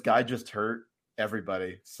 this guy just hurt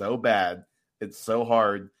everybody so bad. It's so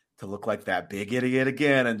hard to look like that big idiot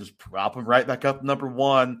again and just prop him right back up number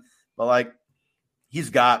 1. But like, he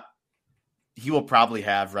will probably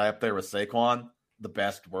have right up there with Saquon the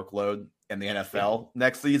best workload in the NFL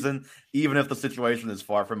next season. Even if the situation is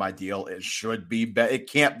far from ideal, it should be it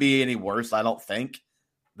can't be any worse, I don't think,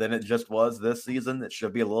 than it just was this season. It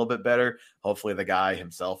should be a little bit better. Hopefully the guy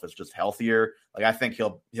himself is just healthier. Like, I think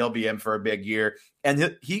he'll be in for a big year.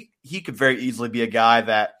 And he could very easily be a guy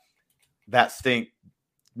that stink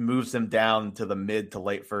moves him down to the mid to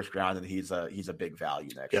late first round, and he's a big value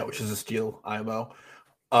next year. Yeah, which is a steal, IMO.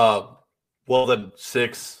 Well, then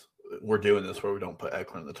 6, we're doing this where we don't put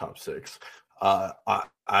Eckler in the top 6. I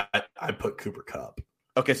put Cooper Kupp.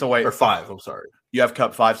 Okay, so wait. Or 5, I'm sorry. You have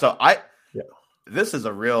Kupp 5. So this is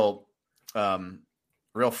a real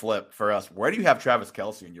flip for us. Where do you have Travis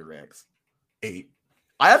Kelce in your ranks? 8.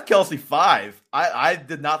 I have Kelce 5. I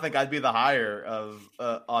did not think I'd be the higher of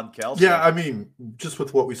on Kelce. Yeah, I mean, just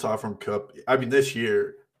with what we saw from Kupp, I mean, this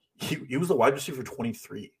year, he was the wide receiver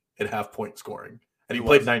 23 at half-point scoring, and he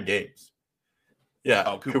played 9 games. Yeah.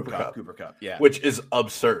 Oh, Cooper Kupp. Yeah. Which is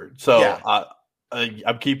absurd. So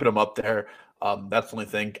I'm keeping him up there. That's the only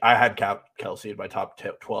thing. I had Kelce in my top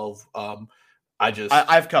 12. I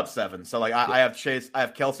have Kupp 7. So like I have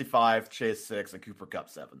Kelce 5, Chase 6, and Cooper Kupp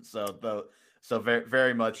 7. So very,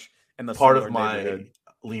 very much in the part of my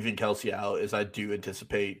leaving Kelce out is I do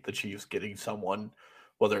anticipate the Chiefs getting someone,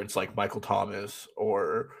 whether it's like Michael Thomas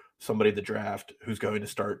or somebody in the draft who's going to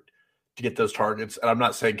start to get those targets. And I'm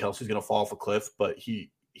not saying Kelce's going to fall off a cliff, but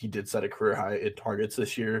he did set a career high in targets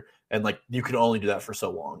this year. And like, you can only do that for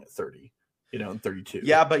so long at 30, and 32.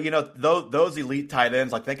 Yeah. But those elite tight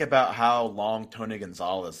ends, like think about how long Tony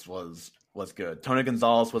Gonzalez was good. Tony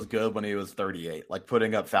Gonzalez was good when he was 38, like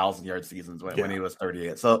putting up 1,000-yard seasons when he was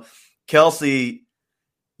 38. So Kelce,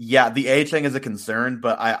 the age thing is a concern,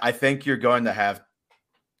 but I think you're going to have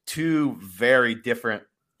two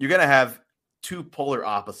polar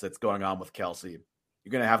opposites going on with Kelce.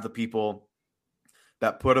 You're going to have the people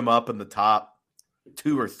that put him up in the top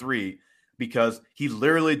 2 or 3 because he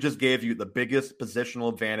literally just gave you the biggest positional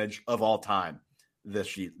advantage of all time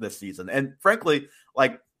this season. And frankly,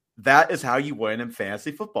 like that is how you win in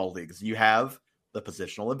fantasy football leagues. You have the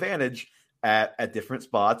positional advantage at different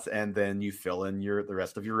spots, and then you fill in the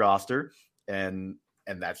rest of your roster, and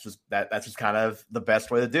that's just kind of the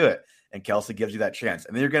best way to do it. And Kelce gives you that chance.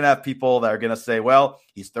 And then you're going to have people that are going to say, well,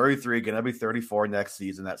 he's 33, going to be 34 next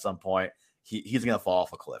season at some point. He's going to fall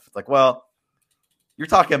off a cliff. It's like, well, you're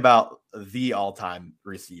talking about the all-time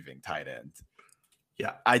receiving tight end.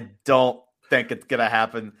 Yeah. I don't think it's going to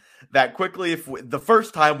happen that quickly. If the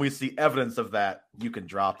first time we see evidence of that, you can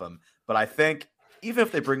drop him. But I think even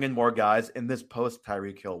if they bring in more guys in this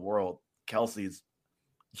post-Tyreek Hill world, Kelce's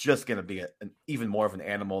just going to be even more of an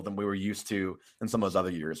animal than we were used to in some of those other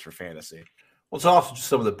years for fantasy. Well, it's also just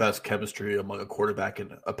some of the best chemistry among a quarterback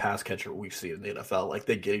and a pass catcher we've seen in the NFL. Like,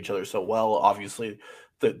 they get each other so well. Obviously,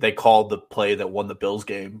 they called the play that won the Bills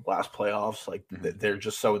game last playoffs. Like, they're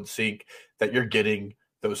just so in sync that you're getting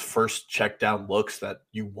those first check down looks that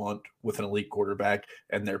you want with an elite quarterback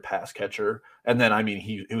and their pass catcher. And then, I mean,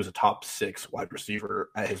 he was a top 6 wide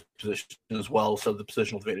receiver at his position as well. So the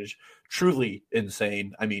positional advantage, truly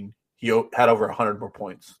insane. I mean, he had over 100 more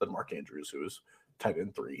points than Mark Andrews, who was tight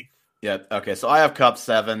end 3. Yeah. Okay. So I have Kupp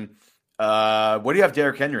 7. What do you have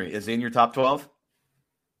Derrick Henry? Is he in your top 12?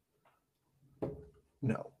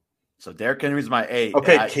 No. So Derrick Henry's my 8.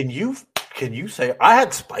 Okay. Can you say I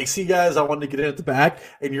had spicy guys I wanted to get in at the back,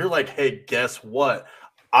 and you're like, hey, guess what?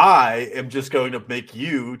 I am just going to make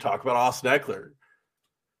you talk about Austin Eckler.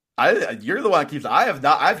 You're the one that keeps. I have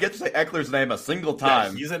not. I've yet to say Eckler's name a single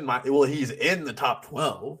time. Yeah, he's in the top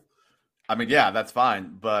 12. I mean, yeah, that's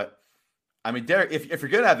fine, but I mean, Derrick. If you're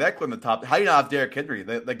gonna have Eckler in the top, how do you not have Derrick Henry?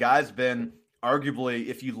 The guy's been arguably,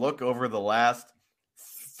 if you look over the last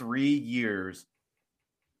 3 years,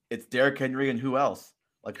 it's Derrick Henry and who else?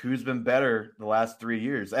 Like, who's been better the last 3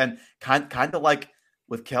 years? And kind of like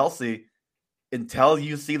with Kelce, until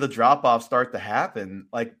you see the drop-off start to happen,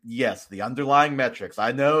 like, yes, the underlying metrics.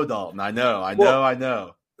 I know, Dalton. I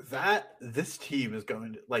know. That this team is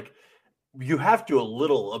going to, like, you have to do a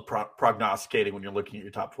little of prognosticating when you're looking at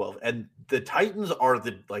your top 12. And the Titans are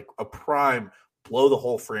a prime blow the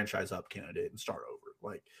whole franchise up candidate and start over.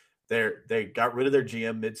 Like, they got rid of their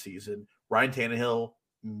GM midseason. Ryan Tannehill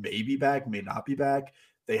may be back, may not be back.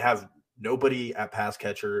 They have nobody at pass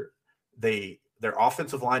catcher. Their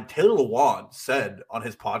offensive line, Taylor Lewan said on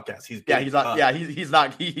his podcast, he's getting cut. He's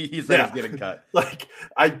getting cut. Like,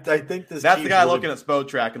 I think that's the guy looking at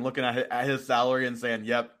Spotrac and looking at his salary and saying,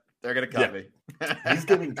 "Yep, they're gonna cut me." He's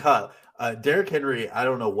getting cut. Derrick Henry, I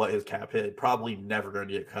don't know what his cap hit. Probably never going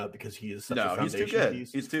to get cut because he is such a foundation he's too good.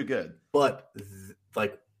 piece. He's too good. But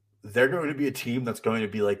they're going to be a team that's going to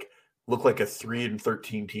be look like a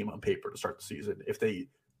 3-13 team on paper to start the season if they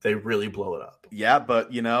really blow it up. Yeah,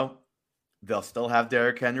 but they'll still have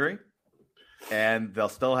Derrick Henry, and they'll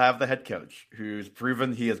still have the head coach who's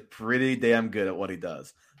proven he is pretty damn good at what he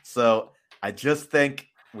does. So I just think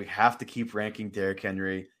we have to keep ranking Derrick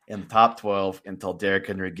Henry in the top 12 until Derrick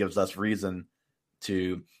Henry gives us reason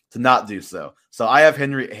to not do so. So I have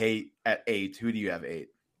Henry at 8. Who do you have 8?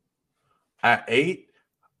 At 8,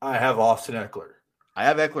 I have Austin Eckler. I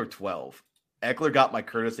have Eckler 12. Eckler got my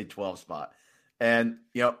courtesy 12 spot. And,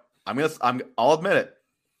 I'll admit it.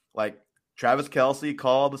 Like, Travis Kelce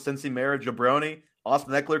called the Cincy Mara jabroni.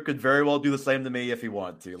 Austin Eckler could very well do the same to me if he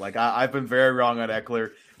wanted to. Like, I've been very wrong on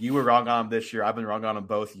Eckler. You were wrong on him this year. I've been wrong on him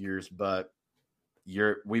both years, but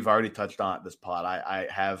we've already touched on it this pod. I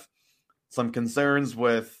have some concerns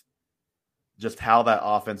with just how that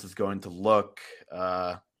offense is going to look.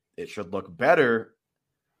 It should look better.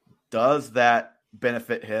 Does that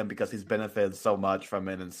benefit him because he's benefited so much from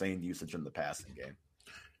an insane usage in the passing game?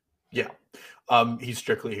 Yeah. He's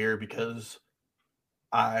strictly here because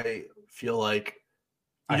I feel like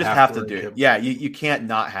you just have to do it. Yeah, you can't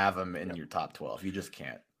not have him in your top 12. You just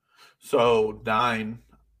can't. So 9,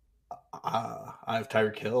 I have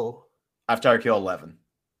Tyreek Hill. I have Tyreek Hill 11.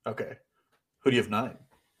 Okay. Who do you have 9?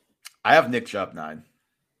 I have Nick Chubb 9.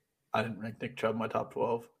 I didn't rank Nick Chubb in my top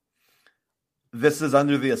 12. This is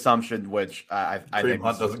under the assumption, which I think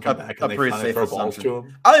Hunt doesn't come back a pretty safe throw assumption. To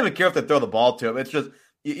him. I don't even care if they throw the ball to him. It's just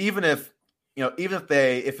even if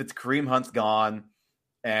it's Kareem Hunt's gone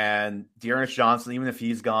and Dearness Johnson, even if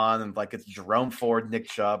he's gone, and like it's Jerome Ford, Nick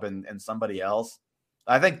Chubb, and somebody else,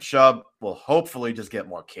 I think Chubb will hopefully just get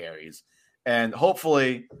more carries, and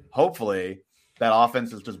hopefully that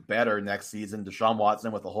offense is just better next season. Deshaun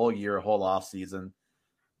Watson with a whole year, a whole off season.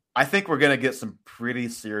 I think we're gonna get some pretty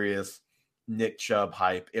serious Nick Chubb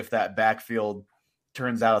hype if that backfield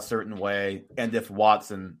turns out a certain way, and if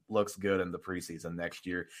Watson looks good in the preseason next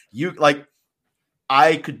year.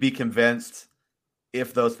 I could be convinced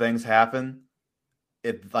if those things happen,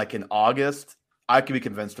 like in August, I could be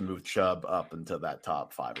convinced to move Chubb up into that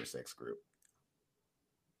top 5 or 6 group.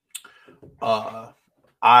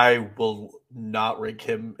 I will not rank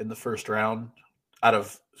him in the first round out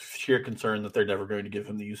of sheer concern that they're never going to give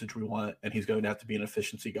him the usage we want, and he's going to have to be an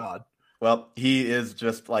efficiency god. Well, he is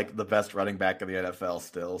just like the best running back in the NFL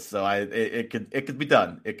still, so it could be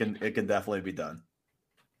done. It can definitely be done.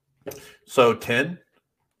 So 10,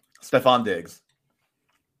 Stephon Diggs.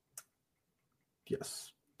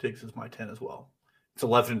 Yes, Diggs is my 10 as well. It's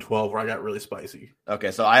 11 and 12 where I got really spicy.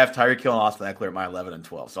 Okay, so I have Tyreek Hill and Austin Eckler at my 11 and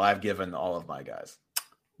 12. So I've given all of my guys.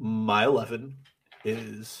 My 11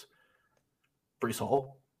 is Breece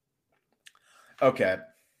Hall. Okay.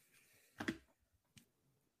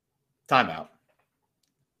 Timeout.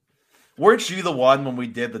 Weren't you the one when we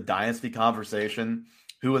did the Dynasty conversation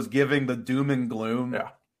who was giving the doom and gloom? Yeah.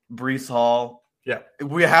 Breece Hall. Yeah.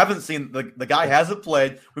 We haven't seen the guy hasn't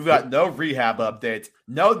played. We've got no rehab updates.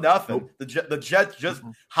 No nothing. Nope. The Jets just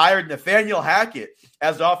hired Nathaniel Hackett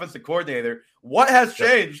as the offensive coordinator. What has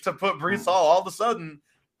changed to put Breece Hall all of a sudden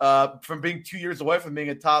from being 2 years away from being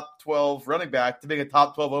a top 12 running back to being a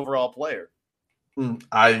top 12 overall player?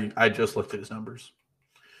 I just looked at his numbers.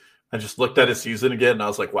 I just looked at his season again, and I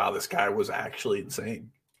was like, wow, this guy was actually insane.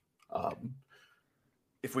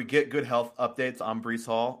 If we get good health updates on Breece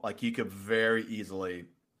Hall, like he could very easily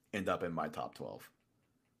end up in my top 12.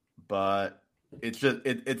 But it's just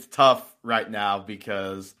it's tough right now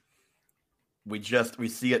because we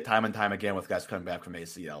see it time and time again with guys coming back from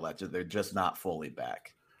ACL. They're just not fully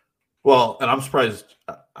back. Well, and I'm surprised.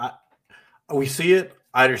 We see it.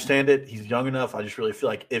 I understand it. He's young enough. I just really feel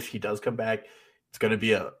like if he does come back, it's going to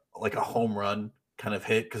be a home run kind of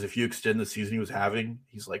hit. Because if you extend the season he was having,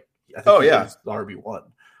 he's like, I think he's the RB1.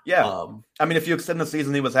 Yeah. I mean, if you extend the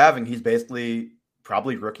season he was having, he's basically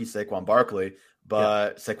probably rookie Saquon Barkley.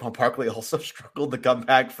 But Saquon Barkley also struggled to come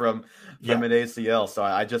back from an ACL. So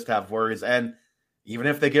I just have worries. And even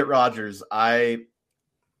if they get Rodgers, I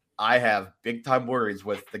have big time worries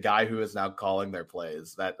with the guy who is now calling their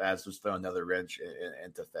plays. That has just thrown another wrench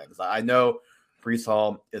into things. I know Breece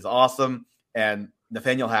Hall is awesome, and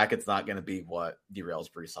Nathaniel Hackett's not going to be what derails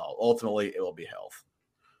Breece Hall. Ultimately, it will be health.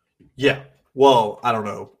 Yeah. Well, I don't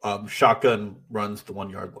know. Shotgun runs the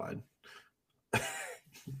 1 yard line.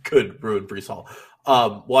 Could ruin Breece Hall.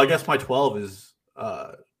 Well, I guess my 12 is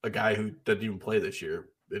a guy who didn't even play this year.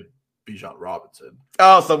 It'd Bijan Robinson.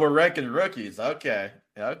 Oh, so we're ranking rookies. Okay.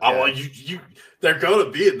 Oh, well, you they're going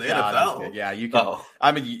to be in the NFL. Yeah, you can. Oh.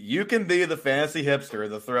 I mean, you can be the fantasy hipster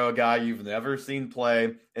to throw a guy you've never seen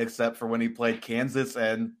play, except for when he played Kansas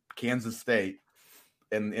and Kansas State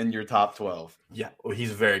in your top 12. Yeah, well,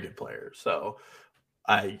 he's a very good player, so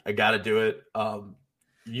I got to do it.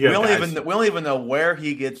 We don't even know where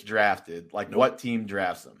he gets drafted. Like what team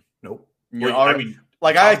drafts him? Nope. I mean,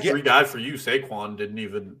 like I get 3 guy for you. Saquon didn't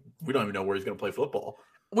even. We don't even know where he's going to play football.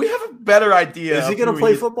 We have a better idea. Is he going to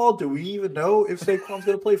play football? Do we even know if Saquon's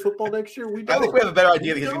going to play football next year? We don't. I think we have a better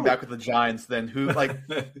idea that he's going back with the Giants than who. Like,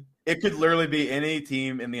 it could literally be any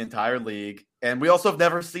team in the entire league. And we also have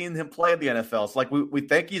never seen him play in the NFL. So, like, we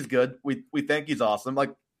think he's good. We think he's awesome.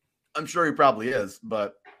 Like, I'm sure he probably is,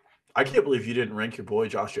 but I can't believe you didn't rank your boy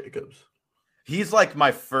Josh Jacobs. he's like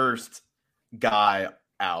my first guy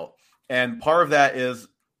out. And part of that is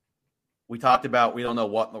we talked about we don't know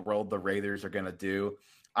what in the world the Raiders are going to do.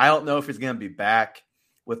 I don't know if he's going to be back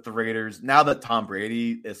with the Raiders. Now that Tom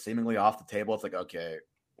Brady is seemingly off the table, it's like, okay,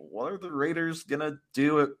 what are the Raiders going to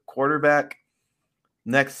do at quarterback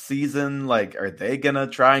next season? Like, are they going to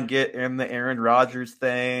try and get in the Aaron Rodgers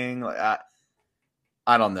thing? Like,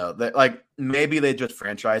 I don't know. Like, maybe they just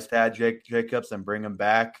franchise tag Jacobs and bring him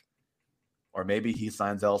back. Or maybe he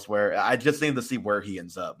signs elsewhere. I just need to see where he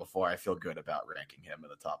ends up before I feel good about ranking him in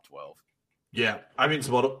the top 12. Yeah. I mean,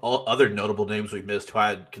 some other notable names we missed who I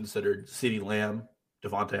had considered: CeeDee Lamb,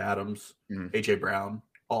 Devontae Adams, A.J. Brown,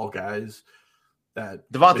 all guys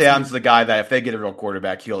that... Devontae Adams is the guy that if they get a real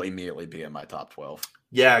quarterback, he'll immediately be in my top 12.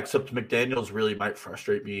 Yeah, except McDaniels really might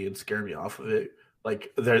frustrate me and scare me off of it.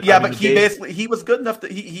 Like, but he was good enough to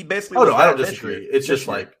he basically. Oh no, I don't disagree. It's just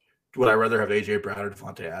like, would I rather have AJ Brown or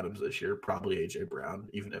Devontae Adams this year? Probably AJ Brown,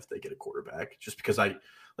 even if they get a quarterback. Just because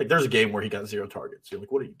there's a game where he got 0 targets. You're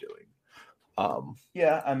like, what are you doing?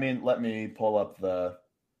 Yeah, I mean, let me pull up the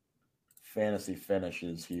fantasy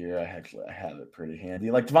finishes here. I have it pretty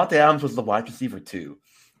handy. Like, Devontae Adams was the wide receiver too,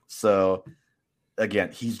 so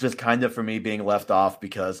again, he's just kind of for me being left off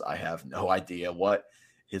because I have no idea what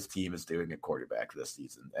his team is doing at quarterback this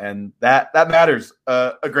season, and that matters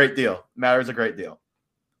a great deal. Matters a great deal.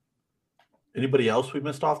 Anybody else we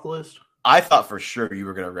missed off the list? I thought for sure you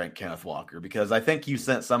were going to rank Kenneth Walker because I think you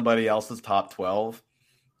sent somebody else's top 12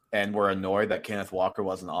 and were annoyed that Kenneth Walker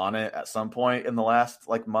wasn't on it at some point in the last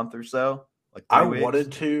month or so. I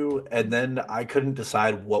wanted to, and then I couldn't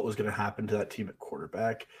decide what was going to happen to that team at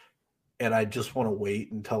quarterback. And I just want to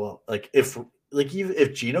wait until even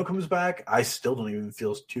if Geno comes back, I still don't even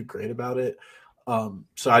feel too great about it.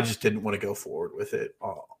 So I just didn't want to go forward with it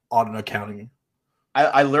on an accounting.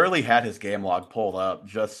 I literally had his game log pulled up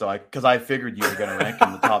just so because I figured you were going to rank him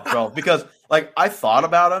in the top 12 because I thought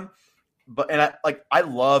about him, I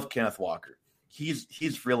love Kenneth Walker.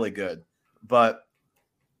 He's really good, but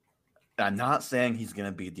I'm not saying he's going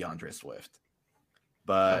to be DeAndre Swift.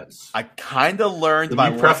 But I kind of learned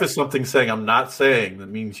by preface something saying I'm not saying that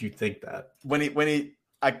means you think that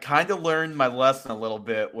I kind of learned my lesson a little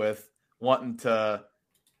bit with wanting to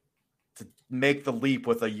make the leap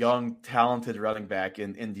with a young, talented running back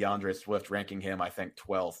in DeAndre Swift, ranking him, I think,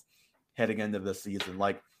 12th heading into the season.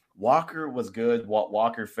 Walker was good.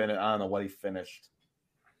 Walker finished. I don't know what he finished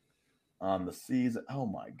on the season. Oh,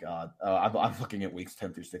 my God. I'm looking at weeks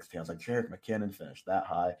 10 through 16. I was like, Jerick McKinnon finished that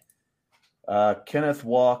high. Kenneth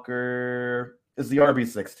Walker is the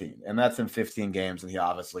RB16, and that's in 15 games, and he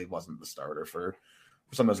obviously wasn't the starter for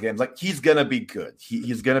some of those games. He's going to be good.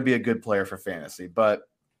 He's going to be a good player for fantasy, but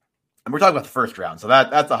and we're talking about the first round, so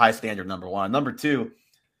that's a high standard, number one. Number two,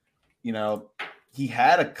 he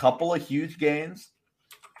had a couple of huge games,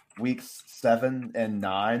 weeks 7 and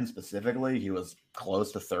 9 specifically. He was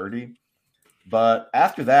close to 30. But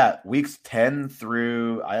after that, weeks 10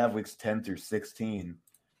 through 16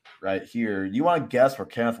 right here. You want to guess where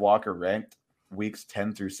Kenneth Walker ranked weeks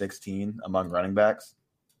 10 through 16 among running backs?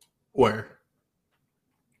 Where?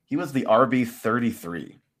 He was the RB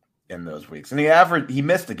 33 in those weeks. And he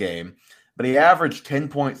missed a game, but he averaged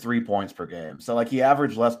 10.3 points per game. So he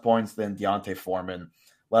averaged less points than Deontay Foreman,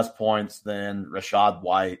 less points than Rachaad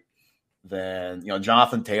White, than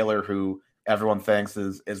Jonathan Taylor, who everyone thinks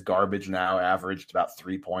is garbage now, averaged about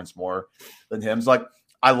 3 points more than him. So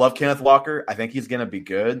I love Kenneth Walker. I think he's going to be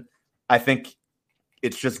good. I think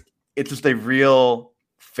it's just a real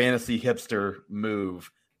fantasy hipster move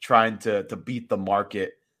trying to beat the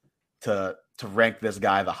market to rank this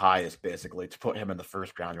guy the highest, basically, to put him in the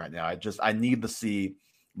first round right now. I need to see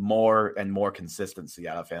more and more consistency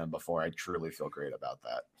out of him before I truly feel great about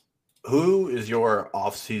that. Who is your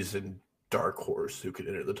offseason dark horse who could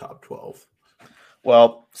enter the top 12?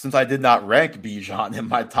 Well, since I did not rank Bijan in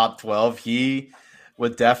my top 12, he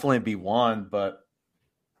would definitely be one, but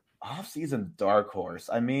offseason dark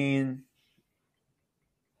horse. I mean,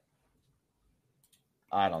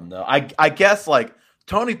 I don't know. I guess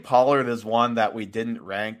Tony Pollard is one that we didn't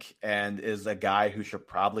rank and is a guy who should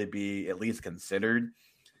probably be at least considered.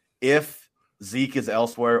 If Zeke is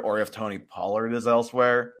elsewhere or if Tony Pollard is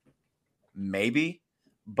elsewhere, maybe.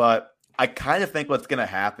 But I kind of think what's going to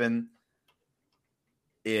happen,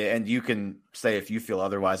 and you can say if you feel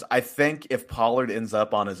otherwise, I think if Pollard ends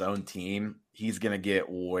up on his own team, he's going to get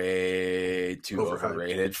way too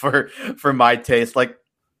overrated for my taste.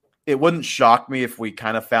 It wouldn't shock me if we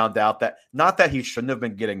kind of found out that not that he shouldn't have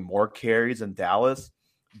been getting more carries in Dallas,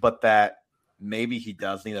 but that maybe he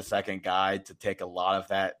does need a second guy to take a lot of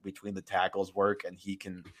that between the tackles work, and he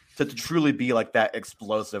can to truly be like that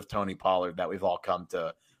explosive Tony Pollard that we've all come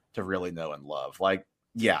to really know and love. Like,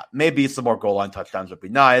 yeah, maybe some more goal line touchdowns would be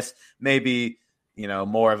nice. Maybe,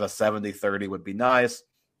 more of a 70-30 would be nice,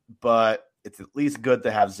 but it's at least good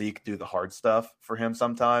to have Zeke do the hard stuff for him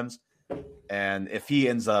sometimes. And if he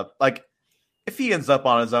ends up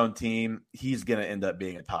on his own team, he's going to end up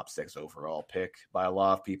being a top 6 overall pick by a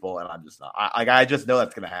lot of people. And I'm just not. I just know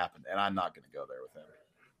that's going to happen, and I'm not going to go there with him.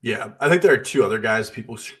 Yeah, I think there are 2 other guys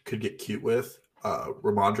people could get cute with: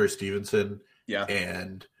 Ramondre Stevenson,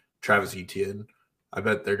 and Travis Etienne. I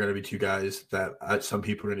bet they're going to be 2 guys that some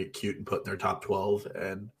people are going to get cute and put in their top 12.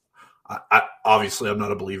 And I obviously, I'm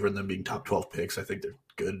not a believer in them being top 12 picks. I think they're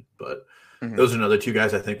good, but those are another 2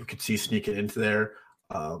 guys I think we could see sneaking into there.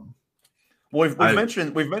 Well, we've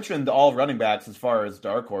mentioned all running backs as far as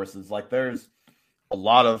dark horses. Like, there's a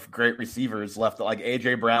lot of great receivers left. Like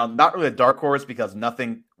AJ Brown, not really a dark horse because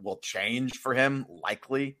nothing will change for him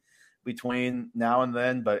likely between now and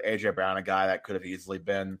then. But AJ Brown, a guy that could have easily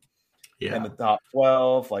been in the top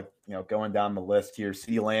 12. Like, going down the list here,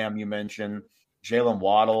 CeeDee Lamb, you mentioned Jalen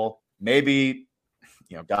Waddle. Maybe,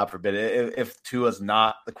 God forbid, if Tua's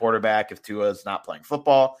not the quarterback, if Tua's not playing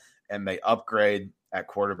football, and they upgrade at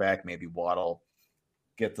quarterback, maybe Waddle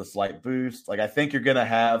gets a slight boost. Like, I think you're going to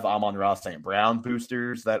have Amon-Ra St. Brown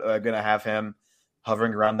boosters that are going to have him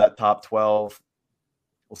hovering around that top 12.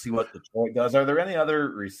 We'll see what Detroit does. Are there any other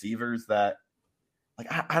receivers that, like,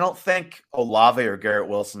 I don't think Olave or Garrett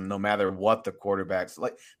Wilson, no matter what the quarterbacks,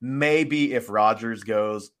 like, maybe if Rodgers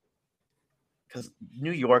goes, because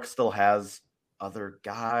New York still has other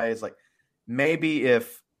guys, like, maybe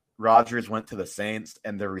if Rodgers went to the Saints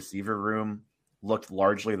and their receiver room looked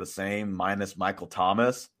largely the same minus Michael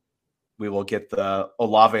Thomas, we will get the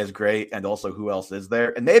Olave is great and also who else is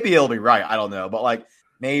there. And maybe it'll be right. I don't know. But, like,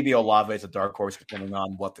 maybe Olave is a dark horse depending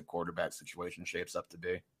on what the quarterback situation shapes up to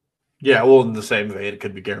be. Yeah, well, in the same vein, it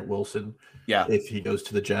could be Garrett Wilson. Yeah, if he goes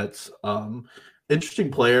to the Jets. Interesting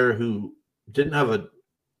player who didn't have a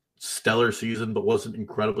stellar season but wasn't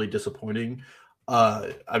incredibly disappointing.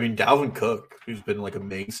 Dalvin Cook, who's been like a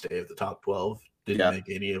mainstay of the top 12, didn't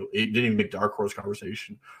even make dark horse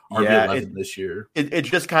conversation. RB11 this year. It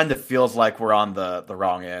just kind of feels like we're on the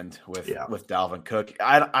wrong end with Dalvin Cook.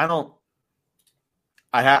 I'd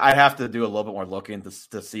have to do a little bit more looking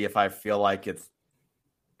to see if I feel like it's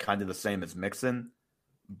kind of the same as Mixon,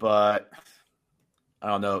 but I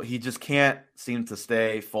don't know. He just can't seem to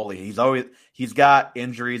stay fully. He's got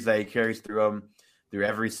injuries that he carries through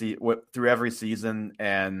every season,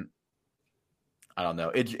 and I don't know.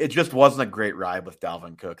 It just wasn't a great ride with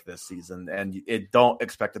Dalvin Cook this season, and don't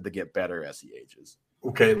expect it to get better as he ages.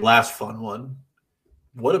 Okay, last fun one.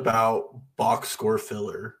 What about box score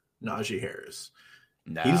filler Najee Harris?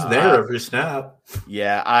 No, he's there every snap.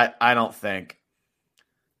 Yeah, I don't think.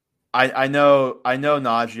 I know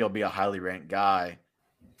Najee will be a highly ranked guy,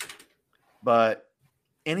 but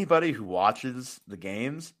anybody who watches the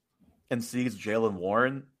games and sees Jaylen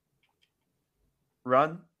Warren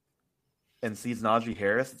run and sees Najee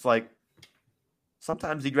Harris, it's like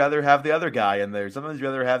sometimes you'd rather have the other guy in there. Sometimes you'd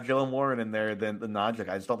rather have Jaylen Warren in there than Najee.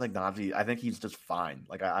 I just don't think Najee. I think he's just fine.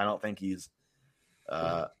 Like, I don't think he's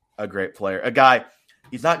a great player. A guy,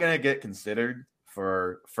 he's not going to get considered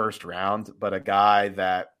for first round, but a guy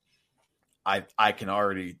that I can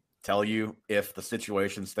already tell you, if the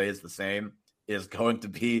situation stays the same, is going to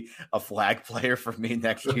be a flag player for me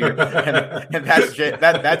next year, and that's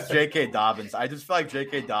J.K. Dobbins. I just feel like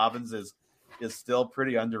J.K. Dobbins is still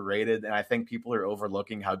pretty underrated, and I think people are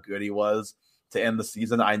overlooking how good he was to end the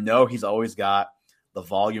season. I know he's always got the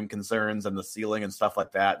volume concerns and the ceiling and stuff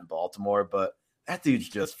like that in Baltimore, but that dude's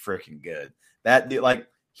just freaking good. That dude, like,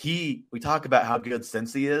 we talk about how good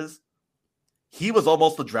Cincy is. He was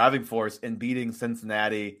almost the driving force in beating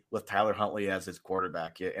Cincinnati with Tyler Huntley as his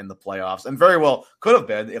quarterback in the playoffs, and very well could have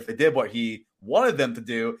been if they did what he wanted them to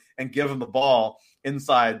do and give him the ball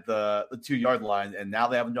inside the 2-yard line. And now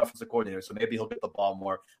they have an offensive coordinator, so maybe he'll get the ball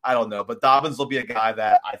more. I don't know. But Dobbins will be a guy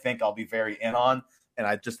that I think I'll be very in on, and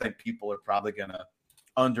I just think people are probably going to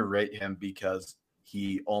underrate him because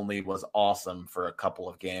he only was awesome for a couple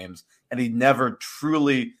of games, and he never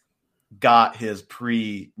truly got his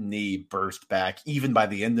pre-knee burst back, even by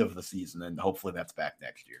the end of the season, and hopefully that's back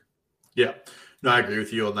next year. Yeah, no, I agree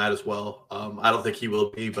with you on that as well. I don't think he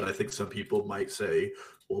will be, but I think some people might say,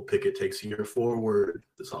 well, Pickett takes a year forward.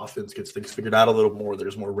 This offense gets things figured out a little more.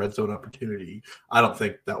 There's more red zone opportunity. I don't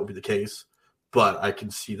think that will be the case, but I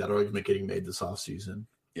can see that argument getting made this offseason.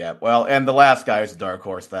 Yeah, well, and the last guy who's a dark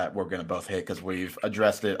horse that we're going to both hit because we've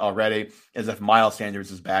addressed it already is if Miles Sanders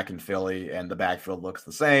is back in Philly and the backfield looks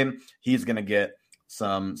the same, he's going to get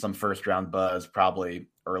some first round buzz, probably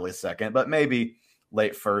early second, but maybe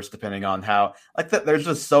late first, depending on how. There's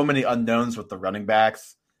just so many unknowns with the running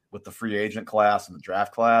backs, with the free agent class and the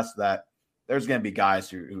draft class that there's going to be guys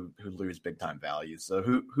who lose big time value. So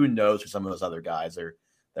who knows who some of those other guys are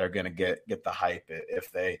that are going to get the hype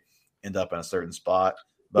if they end up in a certain spot.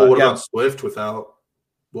 But what about Swift without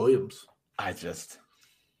Williams? I just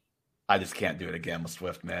can't do it again with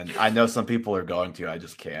Swift, man. I know some people are going to. I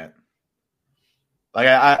just can't.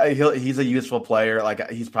 He's a useful player.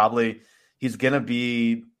 He's going to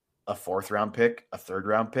be a 4th round pick, a 3rd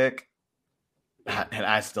round pick. And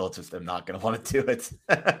I still just am not going to want to do it.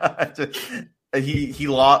 He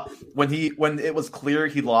lost when it was clear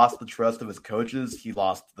he lost the trust of his coaches. He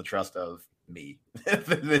lost the trust of me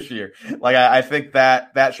this year. I think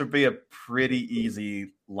that should be a pretty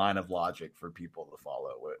easy line of logic for people to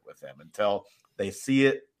follow with him until they see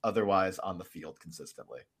it otherwise on the field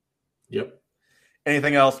consistently. Yep.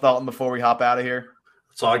 Anything else, Dalton, before we hop out of here?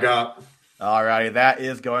 That's all I got. All righty, that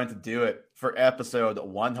is going to do it for episode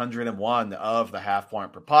 101 of the Half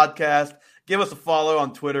Point Per Podcast. Give us a follow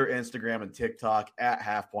on Twitter, Instagram, and TikTok at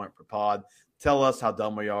Half Point Per Pod. Tell us how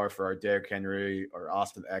dumb we are for our Derrick Henry or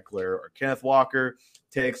Austin Eckler or Kenneth Walker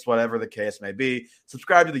takes, whatever the case may be.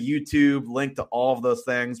 Subscribe to the YouTube. Link to all of those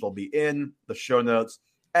things will be in the show notes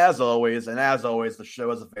as always. And as always, the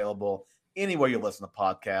show is available anywhere you listen to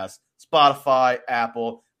podcasts, Spotify,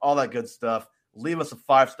 Apple, all that good stuff. Leave us a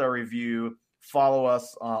 5-star review. Follow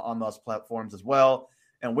us on those platforms as well.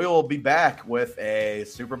 And we will be back with a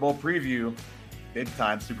Super Bowl preview,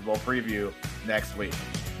 big-time Super Bowl preview next week.